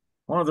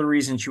 One of the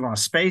reasons you want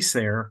to space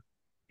there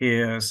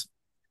is,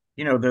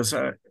 there's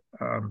a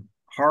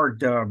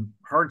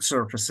hard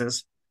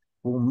surfaces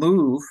will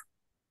move,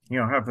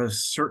 have a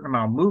certain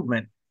amount of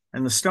movement,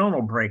 and the stone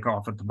will break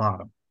off at the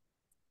bottom.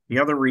 The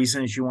other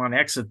reason is you want an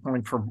exit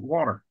point for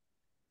water.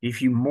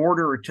 If you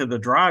mortar it to the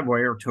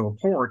driveway or to a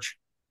porch,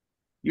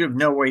 you have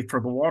no way for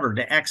the water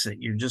to exit.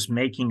 You're just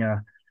making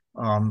a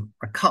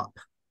cup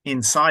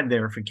inside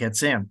there if it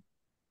gets in.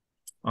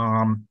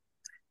 And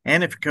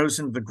if it goes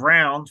into the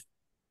ground,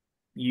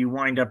 you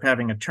wind up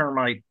having a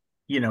termite,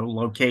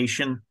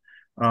 location,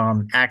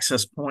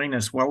 access point,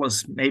 as well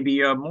as maybe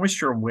a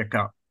moisture wick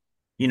up.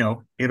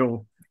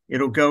 It'll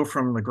go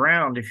from the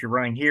ground. If you're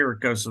running here,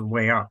 it goes the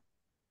way up.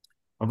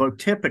 Although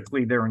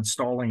typically they're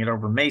installing it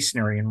over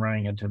masonry and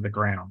running it to the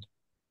ground.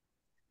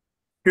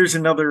 Here's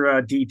another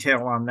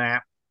detail on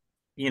that,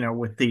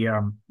 with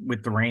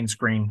the rain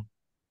screen.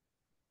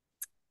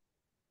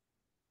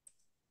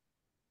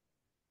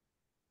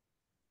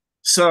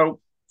 So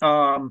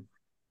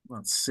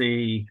let's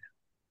see.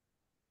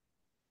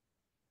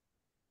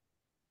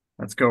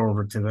 Let's go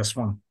over to this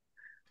one.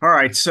 All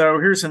right, so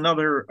here's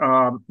another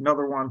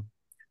one.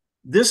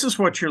 This is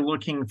what you're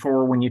looking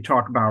for when you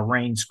talk about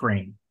rain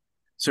screen.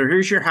 So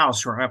here's your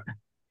house wrap,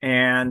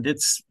 and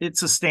it's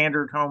a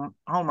standard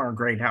homeowner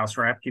grade house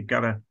wrap. You've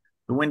got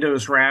the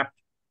windows wrapped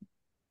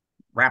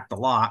a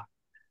lot.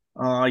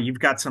 You've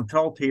got some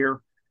felt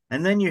here,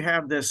 and then you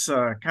have this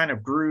kind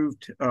of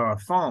grooved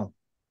foam.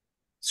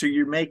 So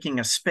you're making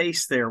a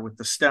space there with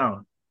the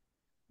stone,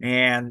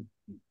 and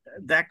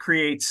that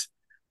creates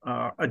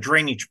a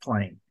drainage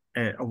plane,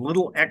 a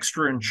little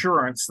extra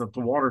insurance that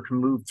the water can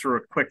move through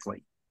it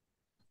quickly.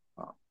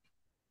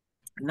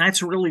 And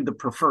that's really the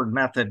preferred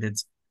method.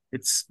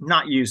 It's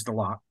not used a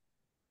lot.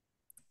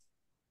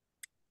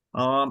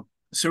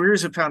 So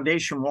here's a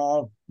foundation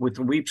wall with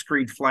the weep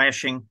screed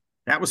flashing.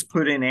 That was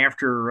put in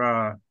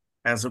after,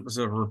 as it was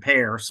a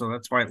repair, so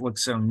that's why it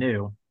looks so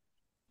new.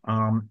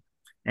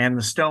 And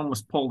the stone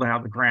was pulled out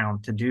of the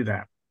ground to do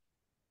that.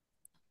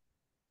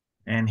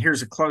 And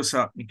here's a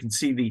close-up. You can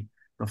see the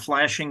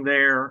flashing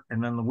there,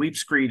 and then the weep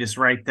screed is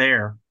right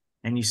there.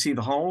 And you see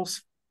the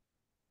holes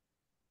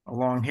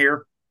along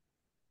here.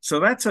 So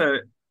that's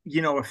a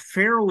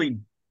fairly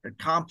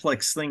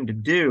complex thing to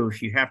do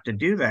if you have to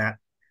do that,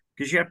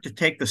 because you have to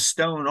take the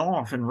stone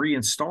off and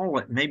reinstall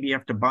it. Maybe you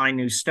have to buy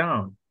new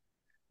stone.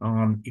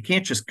 You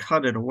can't just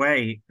cut it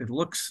away. It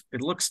looks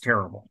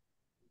terrible.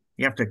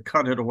 You have to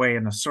cut it away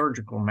in a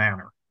surgical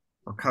manner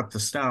or cut the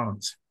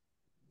stones.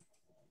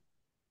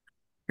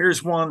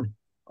 Here's one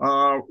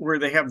where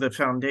they have the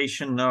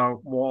foundation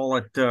wall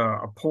at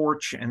a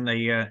porch, and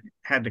they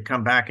had to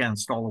come back and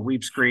install a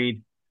weep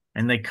screed,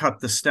 and they cut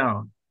the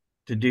stone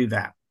to do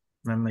that.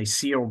 Then they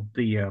sealed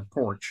the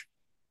porch.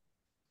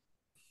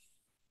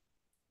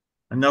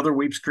 Another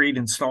weep screed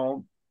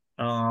installed,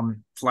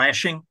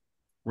 flashing,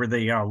 where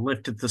they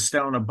lifted the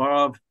stone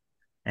above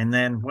and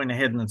then went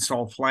ahead and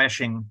installed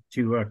flashing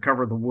to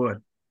cover the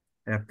wood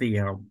at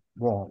the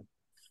wall,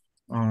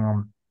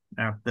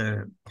 at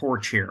the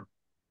porch here.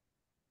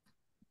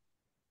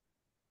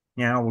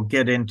 Now we'll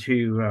get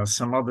into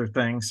some other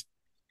things.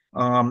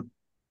 I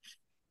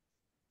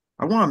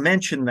want to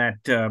mention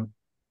that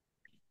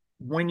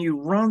when you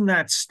run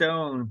that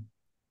stone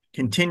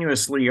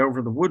continuously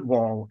over the wood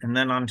wall and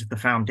then onto the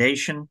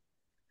foundation,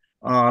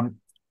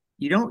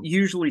 you don't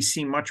usually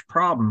see much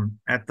problem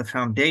at the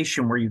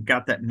foundation where you've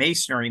got that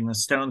masonry and the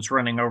stones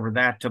running over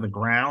that to the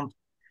ground.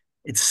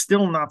 It's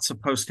still not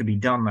supposed to be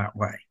done that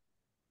way.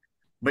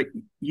 But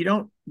you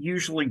don't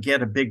usually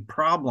get a big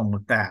problem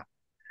with that.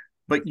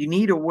 But you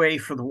need a way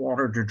for the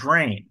water to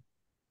drain.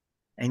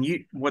 And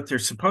what they're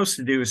supposed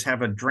to do is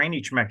have a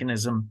drainage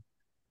mechanism,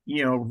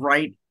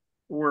 right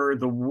where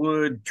the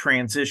wood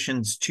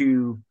transitions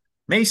to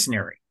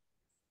masonry.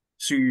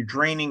 So you're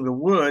draining the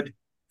wood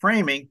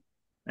framing,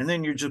 and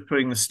then you're just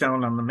putting the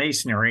stone on the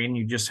masonry, and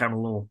you just have a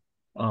little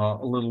a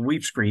little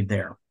weep screed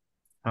there.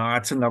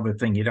 That's another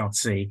thing you don't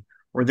see,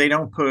 or they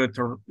don't put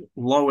it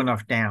low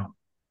enough down.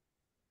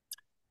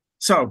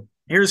 So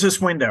here's this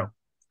window.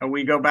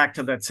 We go back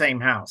to that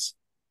same house.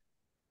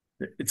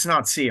 It's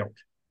not sealed.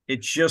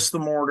 It's just the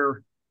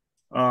mortar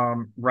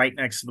right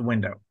next to the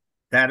window.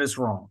 That is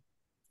wrong.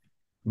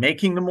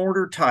 Making the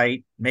mortar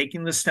tight,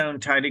 making the stone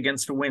tight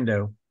against a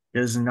window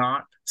does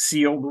not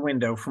seal the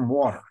window from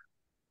water.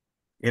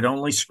 It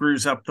only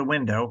screws up the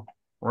window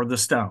or the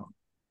stone.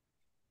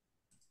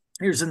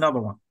 Here's another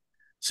one.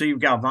 So you've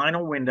got a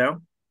vinyl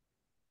window,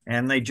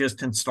 and they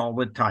just install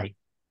it tight.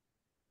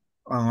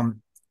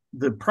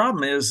 The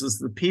problem is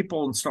the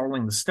people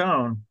installing the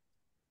stone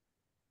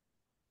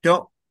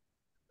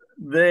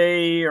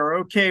they are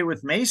okay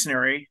with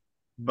masonry,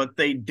 but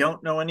they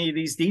don't know any of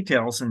these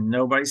details, and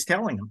nobody's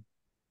telling them.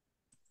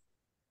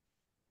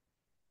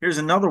 Here's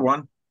another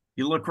one.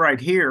 You look right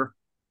here.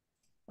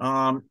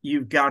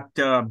 You've got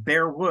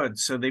bare wood,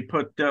 so they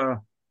put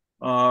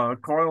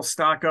coil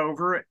stock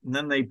over it, and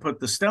then they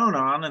put the stone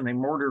on, and they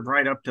mortared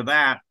right up to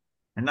that,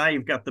 and now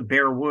you've got the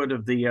bare wood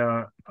of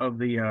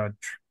the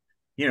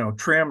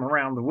trim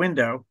around the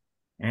window,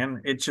 and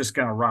it's just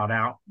going to rot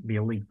out, be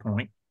a leak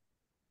point.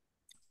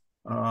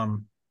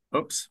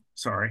 Oops,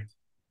 sorry.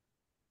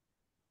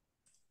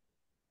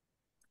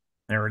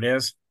 There it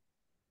is.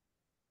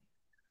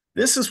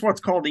 This is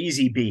what's called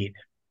easy bead.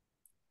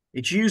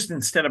 It's used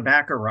instead of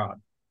backer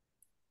rod.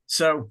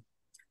 So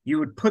you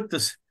would put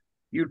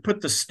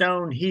the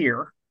stone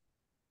here,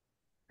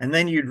 and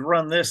then you'd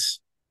run this.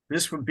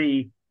 This would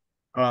be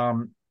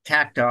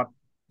tacked up,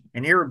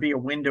 and here would be a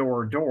window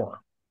or a door.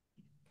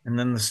 And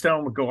then the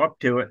stone would go up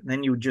to it, and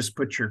then you would just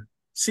put your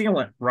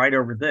sealant right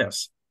over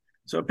this.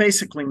 So it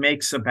basically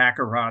makes a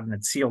backer rod, and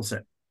it seals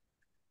it.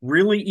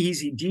 Really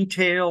easy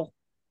detail.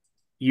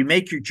 You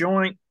make your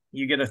joint,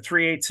 you get a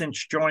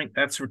 3/8" joint.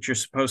 That's what you're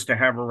supposed to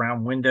have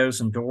around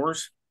windows and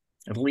doors,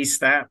 at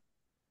least that.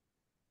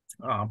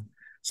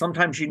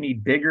 Sometimes you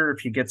need bigger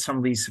if you get some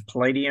of these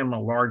palladium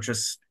or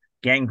largest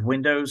ganged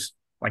windows,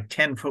 like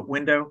 10-foot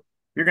window.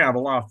 You're going to have a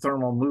lot of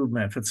thermal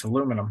movement if it's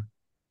aluminum.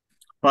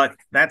 But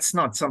that's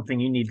not something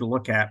you need to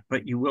look at,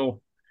 but you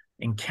will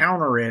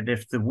encounter it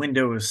if the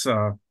window is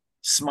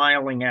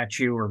smiling at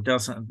you or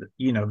doesn't,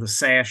 the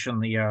sash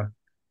and the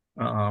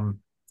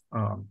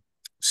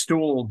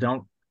stool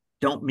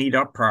don't meet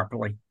up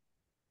properly.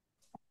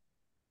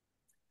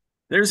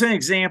 There's an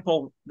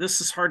example.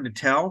 This is hard to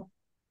tell,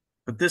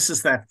 but this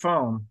is that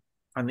foam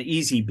on the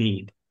easy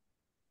bead.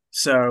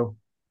 So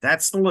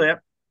that's the lip,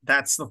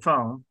 that's the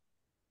foam.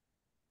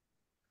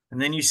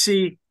 And then you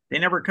see they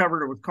never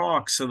covered it with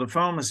caulk, so the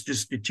foam has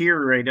just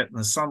deteriorated in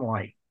the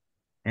sunlight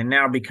and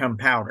now become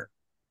powder.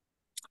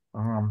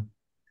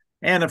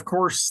 And of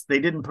course, they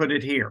didn't put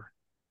it here.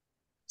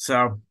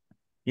 So,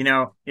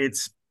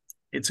 it's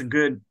a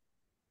good,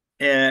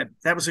 that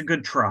was a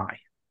good try.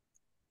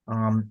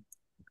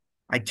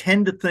 I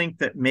tend to think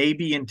that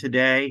maybe in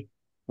today,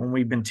 when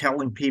we've been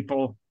telling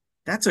people,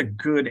 that's a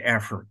good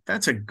effort,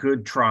 that's a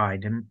good try,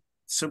 and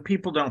so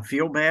people don't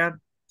feel bad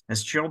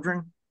as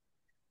children,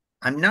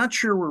 I'm not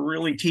sure we're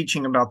really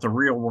teaching about the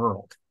real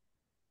world.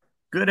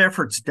 Good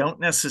efforts don't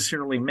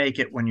necessarily make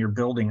it when your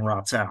building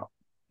rots out.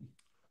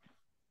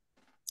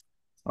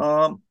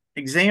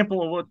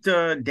 Example of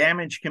what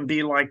damage can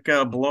be like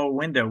below a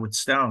window with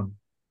stone.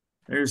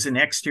 There's an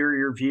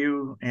exterior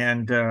view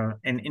and an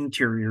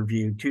interior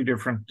view, two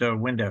different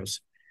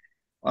windows.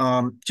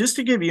 Just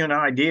to give you an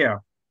idea,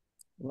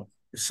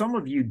 some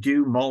of you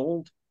do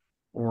mold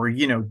or,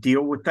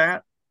 deal with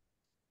that.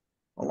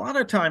 A lot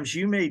of times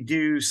you may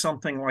do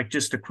something like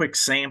just a quick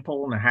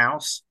sample in the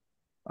house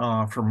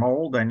for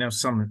mold. I know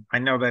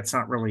that's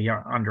not really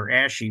under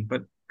ASHI,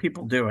 but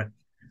people do it.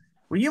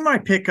 Well, you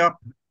might pick up,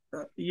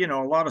 a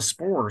lot of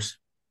spores.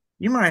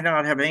 You might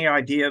not have any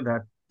idea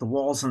that the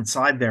walls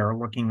inside there are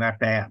looking that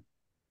bad.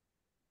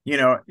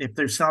 If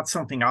there's not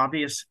something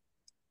obvious,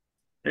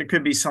 there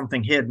could be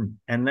something hidden.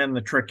 And then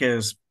the trick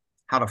is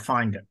how to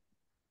find it.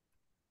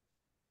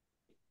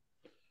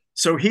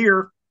 So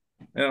here,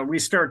 we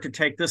start to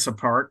take this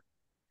apart.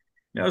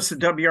 Notice the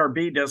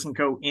WRB doesn't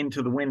go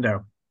into the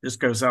window, just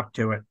goes up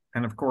to it.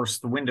 And of course,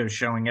 the window is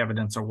showing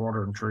evidence of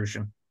water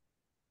intrusion.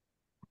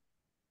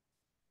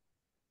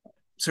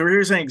 So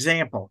here's an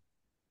example.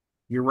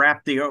 You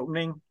wrap the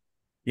opening.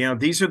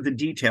 These are the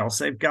details.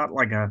 They've got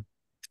like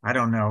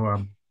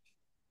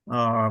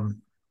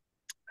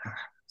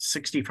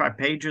 65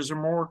 pages or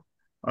more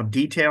of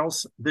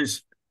details.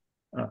 There's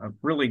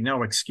really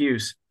no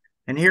excuse.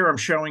 And here I'm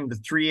showing the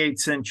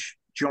 3/8"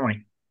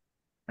 joint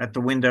at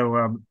the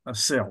window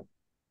sill.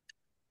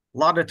 A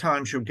lot of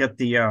times you'll get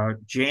the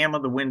jamb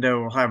of the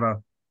window will have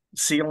a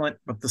sealant,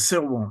 but the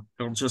sill won't.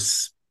 It'll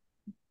just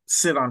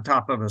sit on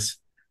top of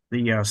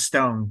the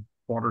stone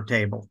water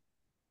table.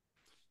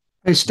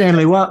 Hey,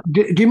 Stanley, well,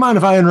 do you mind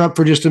if I interrupt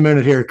for just a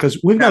minute here? Because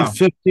we got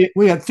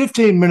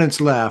 15 minutes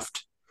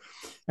left,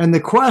 and the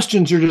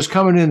questions are just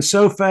coming in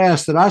so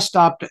fast that I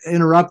stopped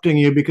interrupting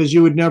you because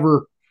you'd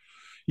never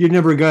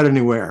got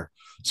anywhere.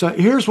 So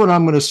here's what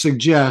I'm going to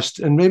suggest,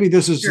 and maybe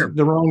this is Sure.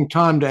 the wrong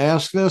time to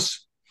ask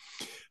this,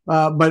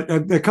 but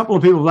a couple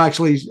of people have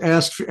actually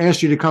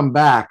asked you to come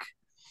back.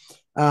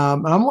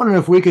 I'm wondering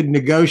if we could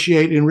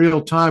negotiate in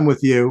real time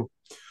with you,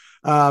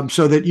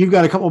 so that you've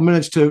got a couple of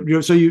minutes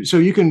to so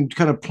you can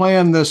kind of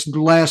plan this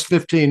last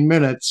 15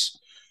 minutes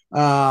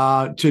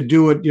to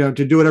do it,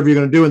 to do whatever you're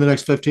going to do in the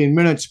next 15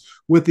 minutes,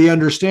 with the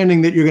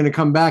understanding that you're going to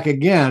come back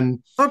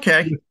again.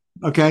 Okay.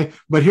 Okay.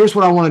 But here's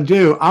what I want to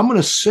do. I'm going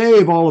to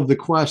save all of the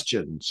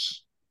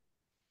questions.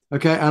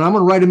 Okay. And I'm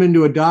going to write them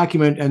into a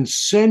document and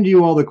send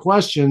you all the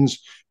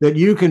questions that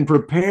you can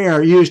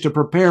use to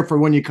prepare for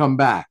when you come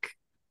back.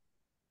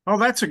 Oh,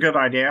 that's a good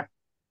idea.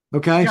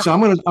 Okay. Yeah. So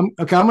I'm going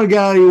to get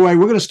out of your way.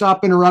 We're going to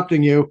stop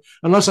interrupting you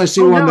unless I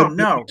see Oh, one no, that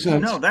no, makes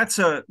sense.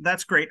 no.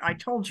 That's great. I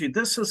told you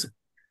this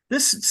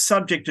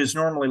subject is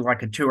normally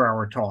like a 2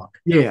 hour talk.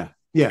 Yeah.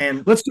 Yeah.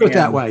 And Let's do it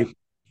that way.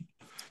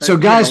 So, you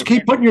guys, know,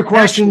 keep putting your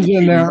questions actually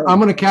in even there. more. I'm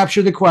going to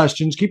capture the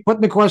questions. Keep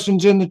putting the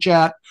questions in the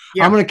chat.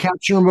 Yeah. I'm going to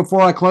capture them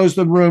before I close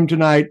the room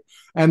tonight.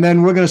 And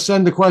then we're going to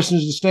send the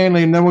questions to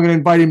Stanley, and then we're going to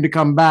invite him to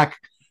come back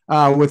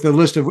with the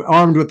list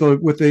armed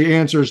with the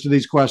answers to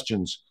these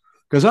questions.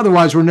 Because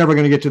otherwise, we're never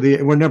going to get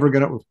to we're never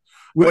going to.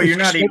 Well, you're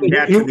not even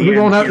got to the He end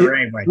won't have. here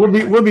anyway.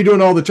 We'll be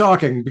doing all the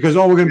talking because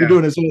all we're going to be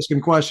Yeah. doing is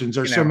asking questions.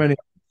 There's so many.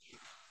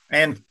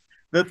 And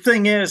the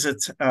thing is,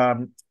 it's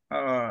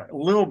a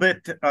little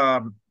bit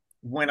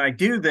when I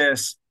do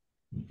this,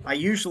 I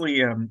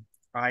usually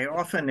I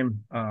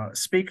often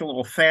speak a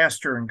little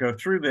faster and go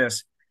through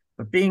this,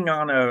 but being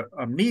on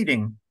a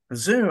meeting, a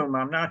Zoom,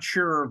 I'm not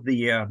sure of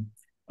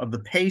the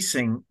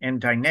pacing and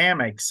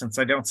dynamics since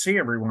I don't see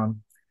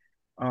everyone.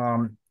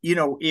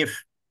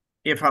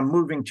 If I'm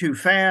moving too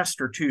fast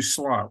or too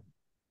slow.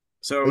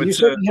 So Well, you it's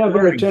certainly have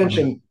their learning for me.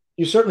 attention.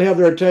 You certainly have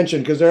their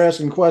attention because they're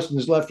asking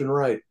questions left and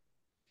right.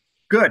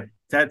 Good.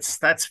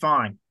 That's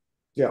fine.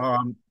 Yeah.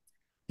 Um,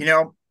 you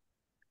know,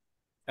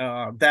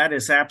 that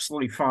is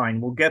absolutely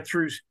fine. We'll get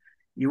through.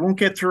 You won't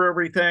get through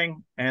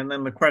everything, and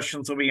then the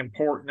questions will be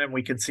important, and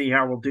we can see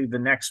how we'll do the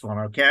next one.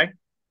 Okay.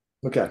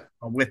 Okay.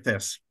 With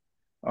this,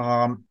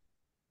 um,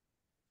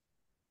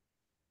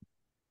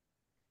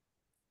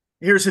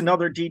 here's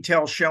another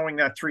detail showing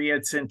that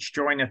 3/8 inch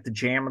joint at the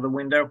jamb of the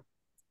window.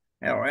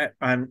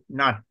 I'm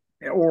not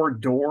or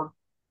door.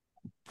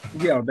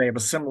 Yeah, they have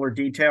a similar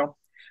detail.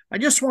 I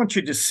just want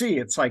you to see.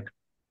 It's like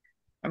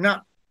I'm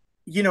not.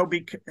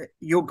 Because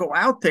you'll go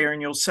out there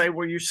and you'll say,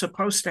 well, you're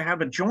supposed to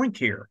have a joint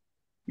here.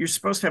 You're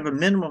supposed to have a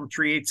minimum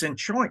 3/8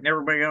 inch joint. And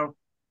everybody go,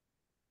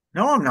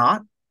 no, I'm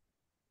not.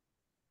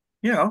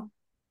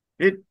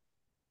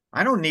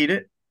 I don't need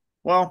it.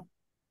 Well,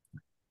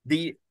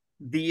 the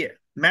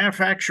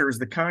manufacturers,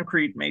 the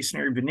Concrete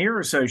Masonry Veneer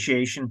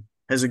Association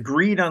has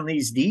agreed on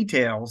these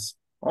details.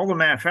 All the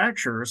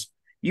manufacturers,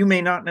 you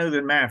may not know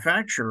the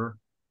manufacturer,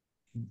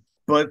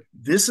 but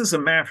this is a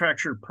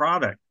manufactured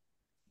product.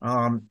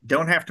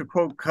 Don't have to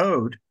quote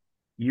code.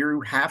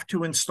 You have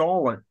to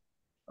install it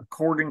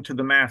according to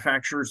the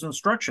manufacturer's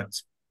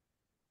instructions.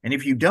 And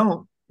if you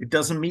don't, it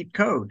doesn't meet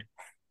code.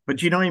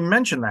 But you don't even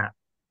mention that.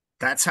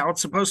 That's how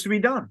it's supposed to be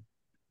done.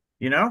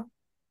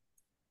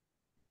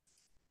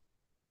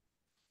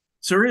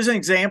 So here's an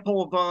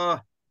example of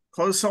a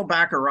closed cell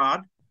backer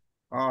rod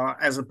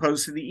as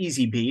opposed to the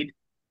easy bead.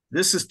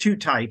 This is too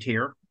tight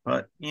here,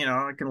 but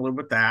I can live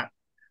with that.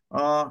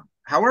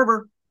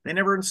 However, they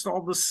never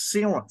installed the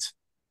sealants.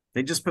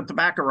 They just put the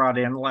backer rod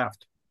in and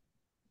left.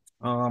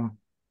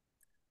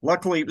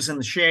 Luckily, it was in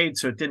the shade,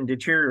 so it didn't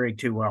deteriorate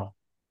too well.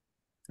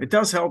 It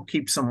does help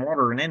keep some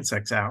water and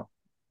insects out.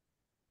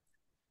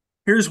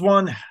 Here's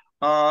one.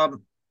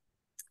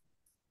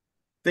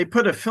 They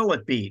put a fillet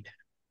bead.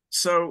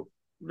 So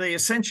they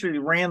essentially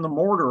ran the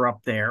mortar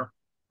up there,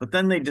 but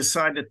then they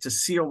decided to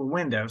seal the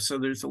window. So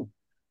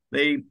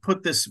they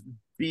put this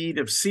bead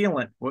of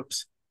sealant,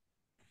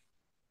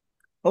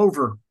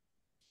 over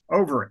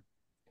it.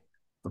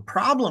 The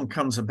problem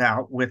comes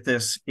about with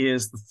this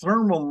is the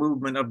thermal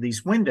movement of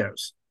these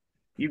windows.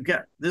 You've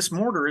got this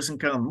mortar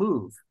isn't going to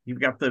move. You've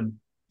got the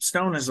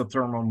stone as a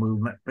thermal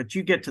movement, but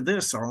you get to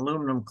this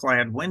aluminum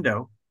clad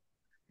window,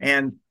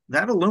 and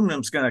that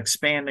aluminum is going to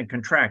expand and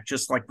contract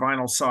just like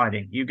vinyl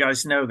siding. You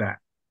guys know that.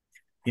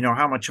 You know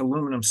how much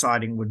aluminum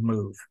siding would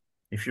move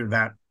if you're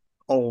that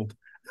old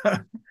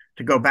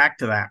to go back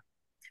to that.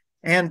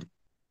 And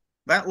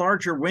that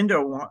larger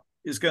window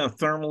is going to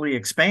thermally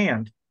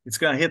expand. It's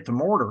going to hit the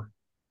mortar.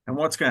 And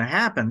what's going to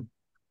happen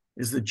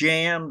is the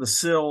jamb, the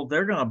sill,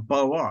 they're going to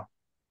bow up.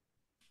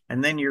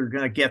 And then you're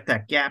going to get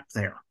that gap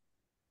there.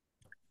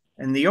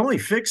 And the only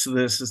fix to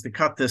this is to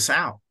cut this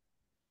out.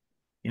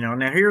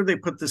 Now here they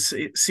put the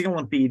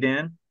sealant bead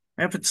in.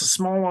 And if it's a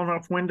small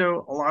enough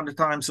window, a lot of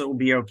times it'll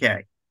be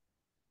okay.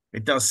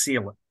 It does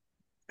seal it.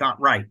 Not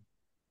right.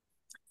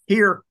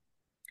 Here,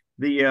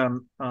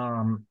 the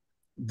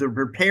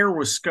repair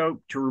was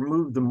scoped to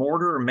remove the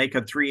mortar and make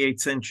a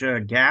 3/8 inch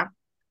gap.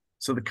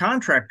 So the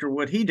contractor,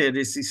 what he did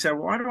is he said,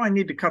 why do I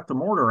need to cut the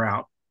mortar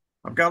out?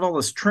 I've got all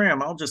this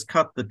trim. I'll just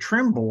cut the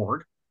trim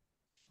board.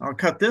 I'll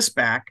cut this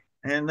back,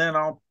 and then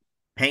I'll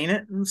paint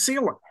it and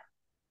seal it.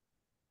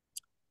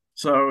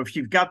 So if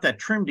you've got that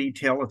trim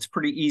detail, it's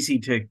pretty easy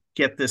to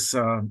get this,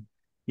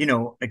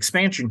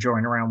 expansion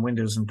joint around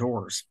windows and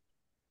doors.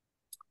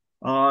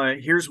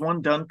 Here's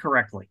one done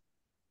correctly.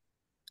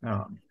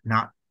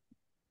 Not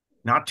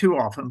too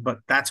often, but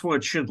that's what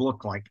it should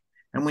look like.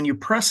 And when you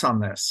press on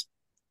this,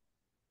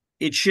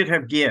 it should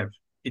have give.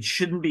 It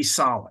shouldn't be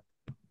solid.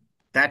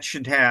 That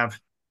should have,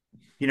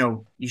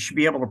 you should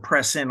be able to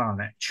press in on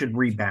it. It should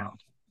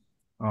rebound.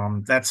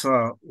 That's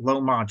a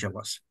low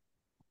modulus.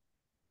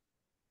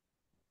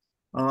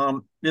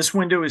 This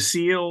window is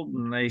sealed,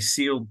 and they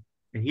sealed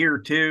here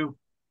too,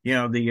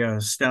 the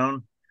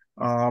stone.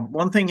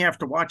 One thing you have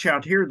to watch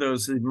out here, though,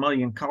 is the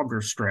mullion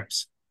cover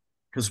strips,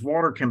 because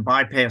water can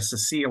bypass the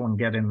seal and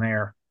get in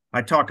there.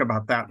 I talk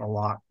about that a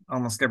lot,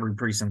 almost every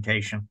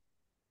presentation.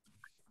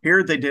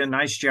 Here, they did a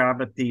nice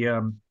job at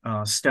the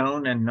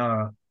stone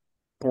and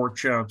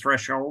porch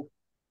threshold.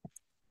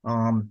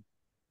 That's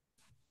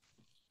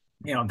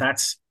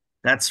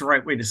the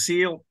right way to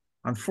seal.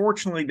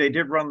 Unfortunately, they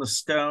did run the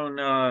stone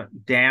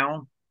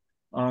down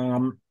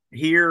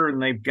here,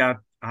 and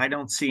I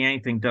don't see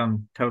anything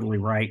done totally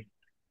right.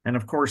 And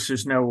of course,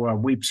 there's no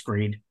weep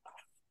screed,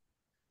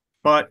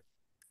 but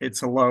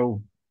it's a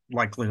low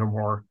likelihood of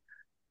war.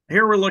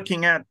 Here we're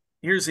looking at,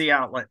 here's the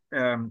outlet,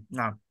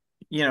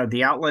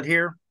 the outlet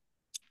here.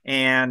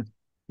 And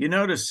you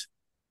notice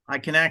I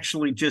can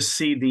actually just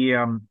see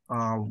the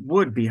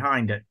wood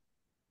behind it.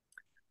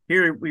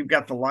 Here we've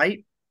got the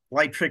light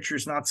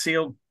fixture's not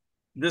sealed.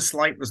 This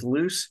light was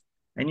loose,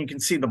 and you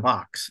can see the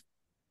box.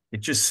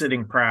 It's just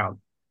sitting proud.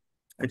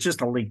 It's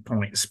just a leak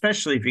point,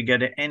 especially if you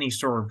get at any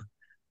sort of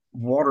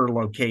water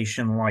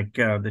location like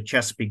the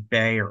Chesapeake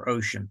Bay or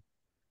ocean.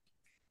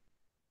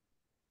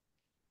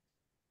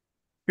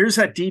 Here's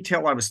that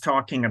detail I was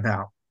talking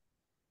about.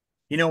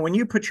 When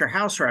you put your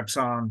house wraps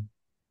on,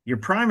 your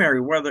primary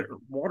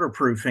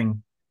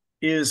waterproofing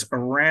is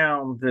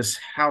around this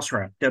house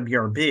wrap,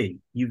 WRB.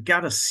 You've got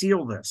to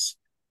seal this,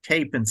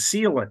 tape and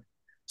seal it,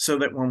 so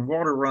that when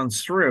water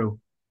runs through,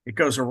 it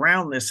goes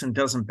around this and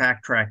doesn't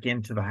backtrack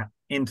into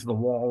the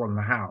wall in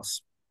the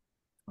house.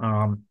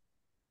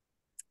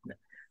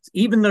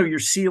 Even though you're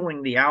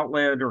sealing the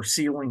outlet or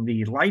sealing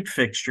the light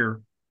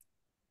fixture,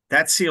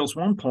 that seals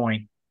one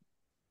point,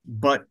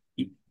 but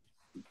a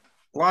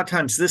lot of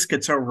times this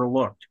gets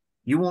overlooked.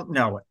 You won't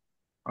know it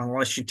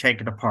unless you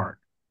take it apart.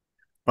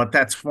 But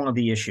that's one of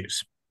the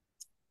issues,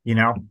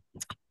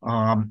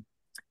 But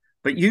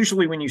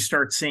usually when you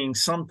start seeing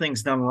some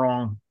things done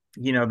wrong,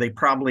 they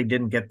probably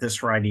didn't get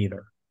this right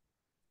either.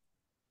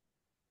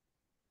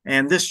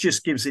 And this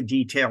just gives a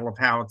detail of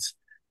how it's,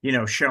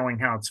 showing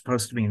how it's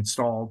supposed to be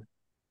installed.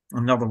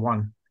 Another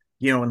one,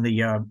 in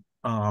the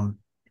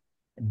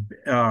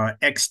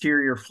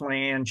exterior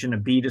flange and a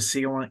bead of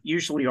sealant.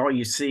 Usually all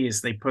you see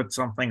is they put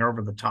something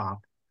over the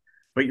top.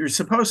 But you're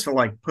supposed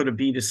to put a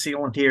bead of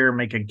sealant here,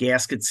 make a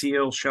gasket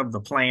seal, shove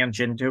the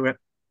flange into it.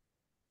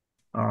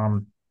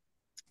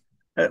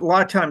 A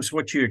lot of times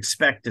what you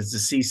expect is to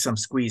see some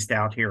squeezed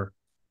out here.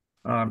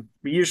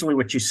 Usually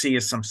what you see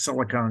is some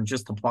silicone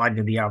just applied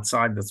to the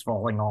outside that's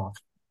falling off.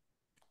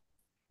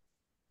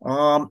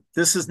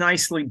 This is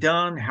nicely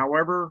done.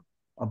 However,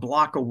 a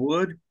block of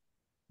wood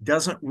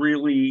doesn't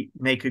really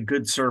make a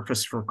good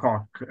surface for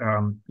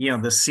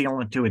the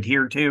sealant to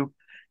adhere to.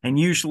 And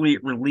usually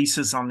it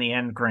releases on the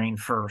end grain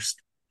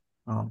first.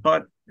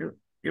 But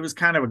it was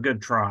kind of a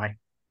good try.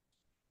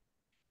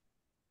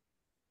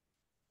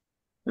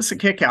 This is a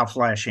kick-out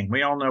flashing.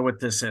 We all know what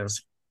this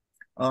is.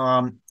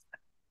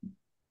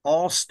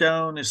 All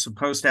stone is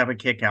supposed to have a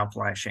kick-out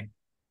flashing.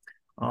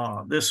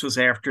 This was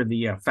after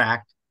the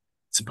fact.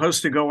 It's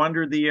supposed to go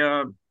under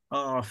the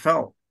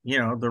felt,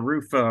 the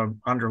roof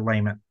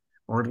underlayment,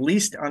 or at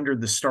least under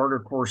the starter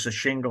course of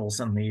shingles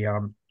and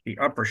the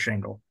upper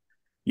shingle.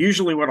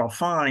 Usually what I'll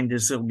find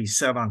is it'll be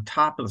set on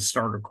top of the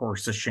starter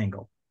course of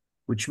shingle,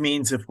 which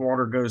means if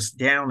water goes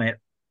down it,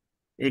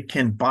 it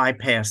can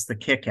bypass the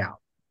kick-out.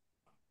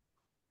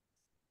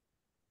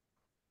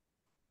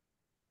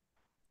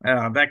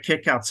 That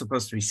kick-out's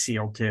supposed to be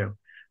sealed too.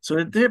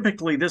 So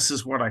typically this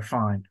is what I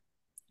find.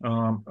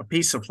 A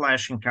piece of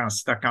flashing kind of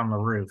stuck on the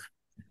roof.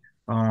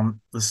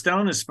 The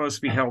stone is supposed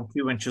to be held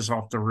 2 inches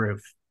off the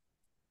roof.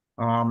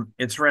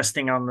 It's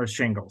resting on the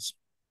shingles.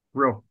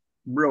 Real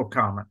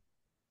common.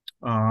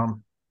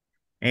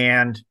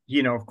 And,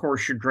 of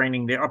course, you're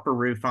draining the upper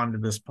roof onto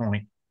this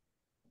point.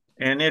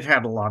 And it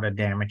had a lot of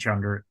damage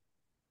under it.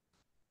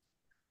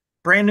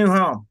 Brand new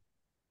home.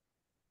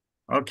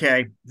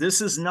 Okay, this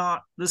is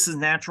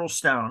natural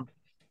stone.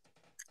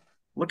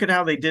 Look at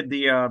how they did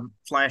the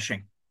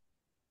flashing.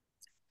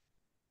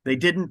 They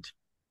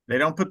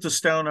don't put the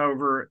stone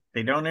over it.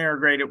 They don't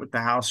integrate it with the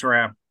house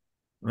wrap.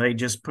 They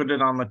just put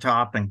it on the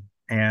top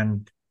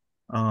and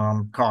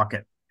caulk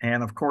it.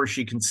 And of course,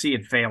 you can see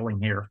it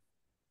failing here,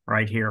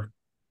 right here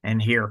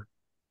and here.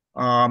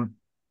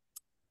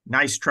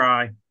 Nice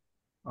try,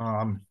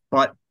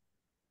 but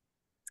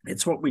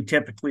it's what we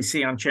typically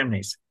see on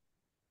chimneys.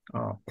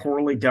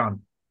 Poorly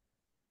done.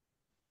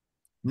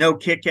 No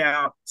kick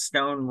out,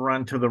 stone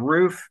run to the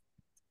roof,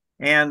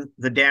 and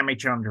the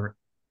damage under it.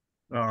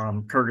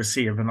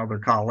 courtesy of another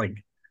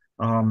colleague.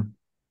 Um,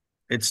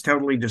 it's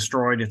totally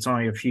destroyed. It's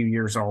only a few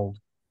years old,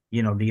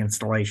 the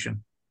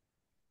installation.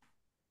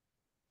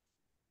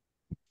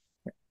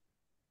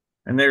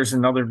 And there's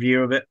another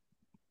view of it.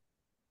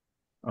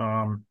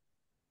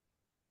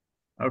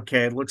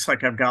 Okay, it looks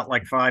like I've got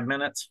like 5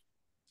 minutes.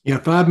 Yeah,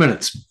 5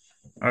 minutes.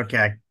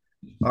 Okay.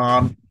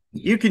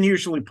 You can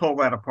usually pull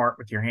that apart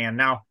with your hand.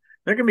 Now,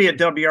 there can be a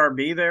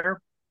WRB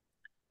there,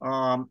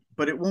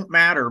 but it won't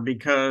matter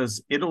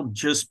because it'll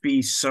just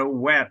be so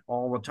wet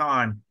all the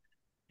time.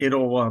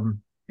 It'll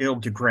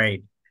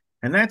degrade.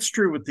 And that's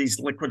true with these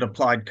liquid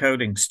applied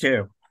coatings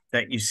too,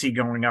 that you see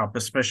going up,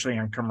 especially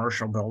on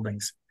commercial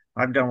buildings.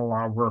 I've done a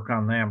lot of work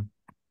on them.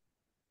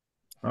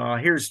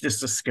 Here's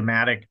just a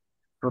schematic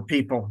for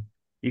people.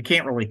 You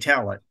can't really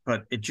tell it,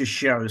 but it just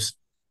shows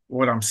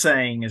what I'm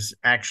saying is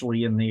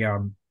actually in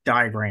the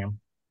diagram.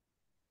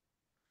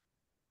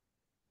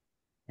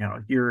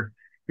 Your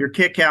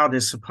kick out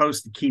is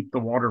supposed to keep the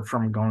water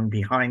from going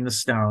behind the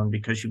stone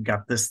because you've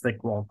got this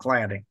thick wall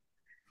cladding.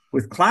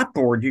 With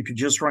clapboard, you could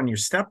just run your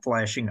step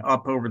flashing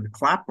up over the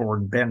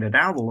clapboard and bend it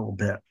out a little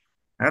bit.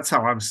 That's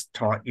how I was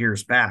taught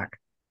years back,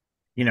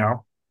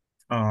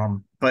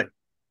 but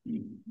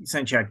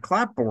since you had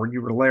clapboard,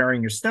 you were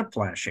layering your step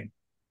flashing.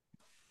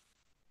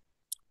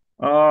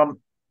 2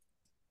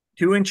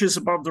 inches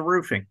above the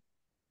roofing.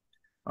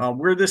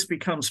 Where this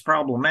becomes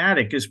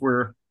problematic is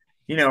where,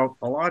 a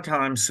lot of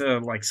times,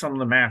 like some of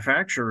the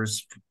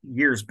manufacturers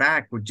years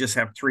back would just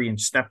have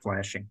 3-inch step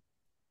flashing.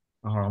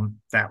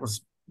 That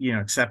was,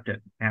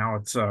 accepted. Now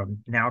it's a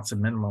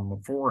minimum of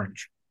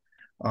 4-inch.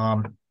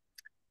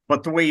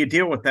 But the way you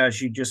deal with that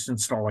is you just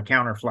install a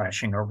counter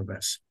flashing over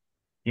this,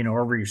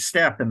 over your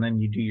step, and then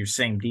you do your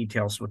same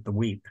details with the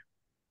weep.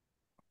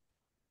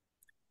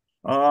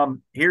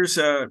 Here's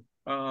a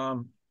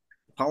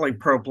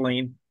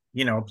polypropylene,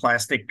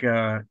 plastic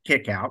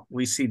kick out.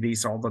 We see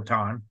these all the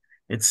time.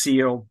 It's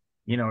sealed,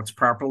 it's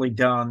properly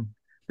done.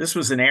 This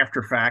was an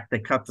after fact. They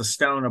cut the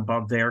stone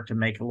above there to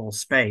make a little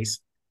space.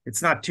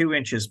 It's not 2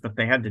 inches, but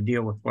they had to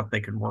deal with what they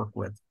could work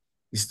with.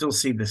 You still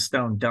see the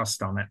stone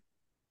dust on it.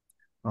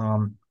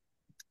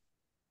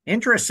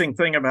 Interesting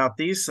thing about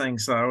these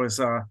things, though, is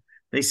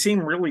they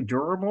seem really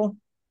durable.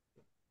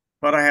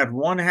 But I had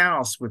one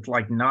house with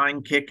like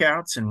 9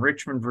 kickouts in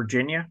Richmond,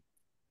 Virginia,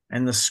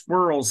 and the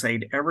squirrels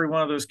ate every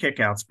one of those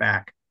kickouts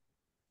back.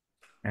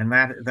 And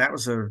that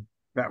was a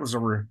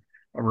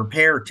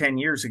repair 10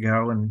 years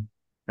ago, and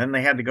then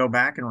they had to go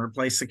back and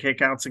replace the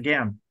kickouts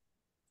again.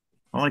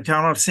 Only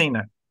time I've seen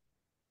it.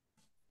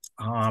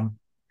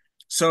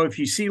 So if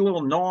you see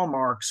little gnaw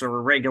marks or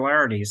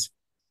irregularities,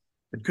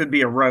 it could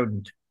be a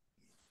rodent.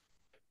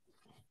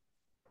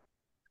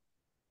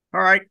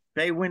 All right,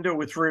 bay window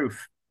with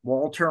roof,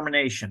 wall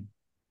termination,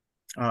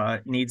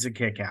 needs a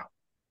kick out.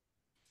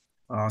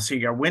 So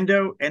you got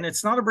window, and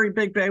it's not a very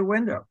big bay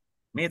window.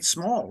 I mean, it's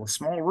small, a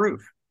small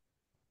roof.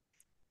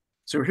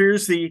 So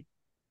here's the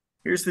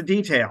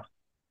detail.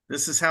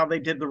 This is how they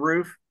did the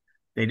roof.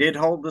 They did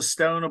hold the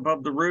stone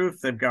above the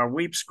roof. They've got a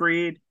weep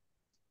screed,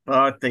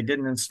 but they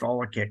didn't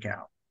install a kick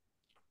out.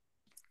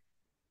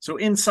 So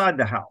inside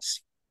the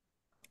house,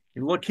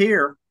 you look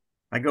here,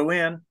 I go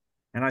in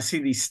and I see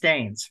these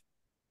stains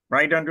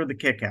right under the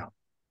kick out.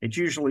 It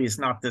usually is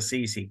not this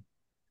easy.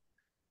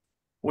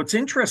 What's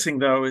interesting,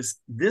 though, is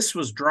this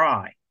was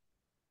dry,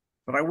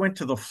 but I went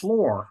to the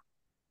floor,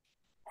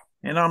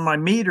 and on my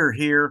meter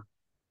here,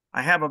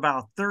 I have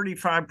about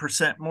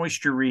 35%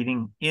 moisture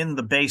reading in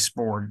the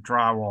baseboard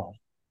drywall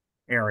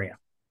area.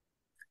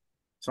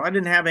 So I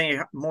didn't have any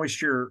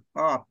moisture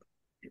up.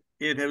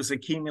 It was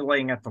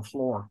accumulating at the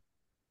floor,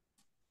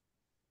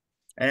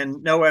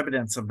 and no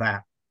evidence of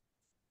that.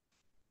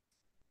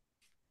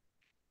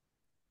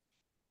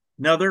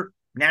 Another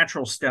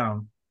natural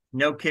stone,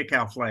 no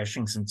kick-out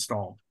flashings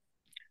installed,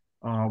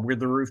 where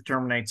the roof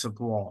terminates at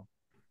the wall,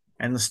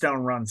 and the stone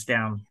runs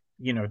down,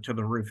 to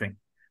the roofing.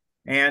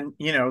 And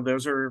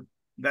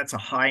that's a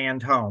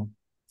high-end home.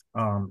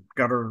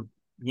 Gutter,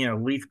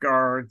 leaf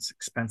guards,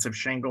 expensive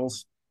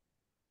shingles.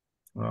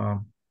 Of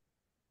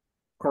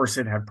course,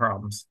 it had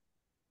problems.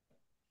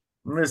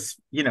 And this,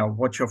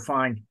 what you'll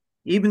find,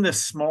 even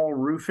this small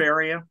roof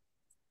area,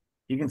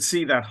 you can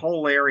see that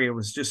whole area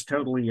was just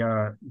totally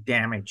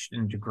damaged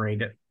and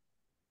degraded.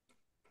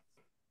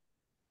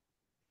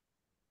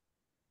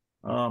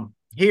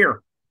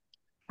 Here,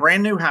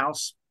 brand new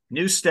house,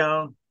 new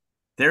stone.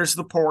 There's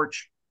the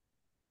porch.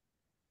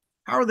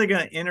 How are they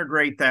going to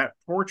integrate that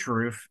porch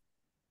roof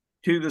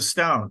to the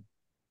stone?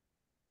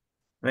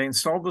 They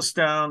installed the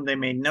stone. They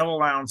made no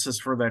allowances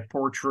for that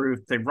porch roof.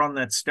 They run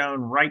that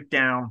stone right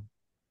down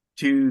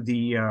to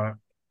the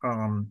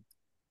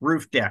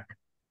roof deck,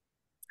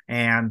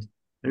 and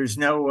there's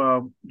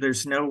no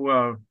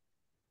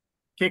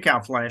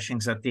kick-out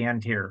flashings at the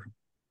end here.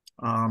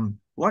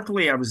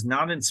 Luckily, I was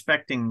not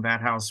inspecting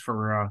that house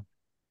for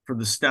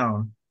the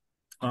stone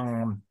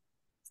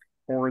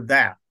or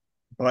that,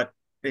 but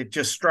it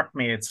just struck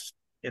me.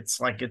 It's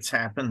like it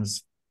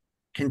happens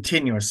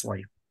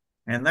continuously,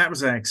 and that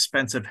was an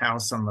expensive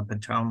house on the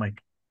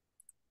Potomac.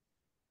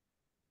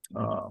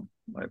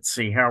 Let's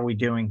see, how are we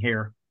doing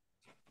here?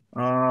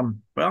 Well,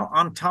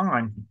 on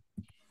time,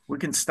 we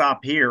can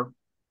stop here.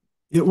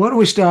 Yeah, why don't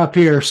we stop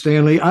here,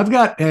 Stanley? I've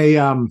got a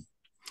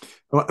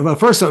well,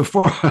 first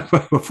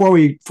before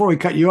we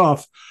cut you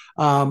off,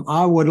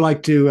 I would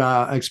like to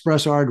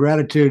express our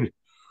gratitude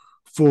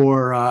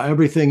for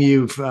everything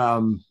you've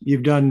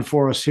done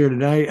for us here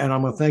today, and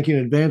I'm going to thank you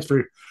in advance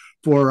for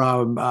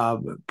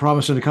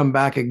promising to come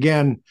back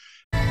again.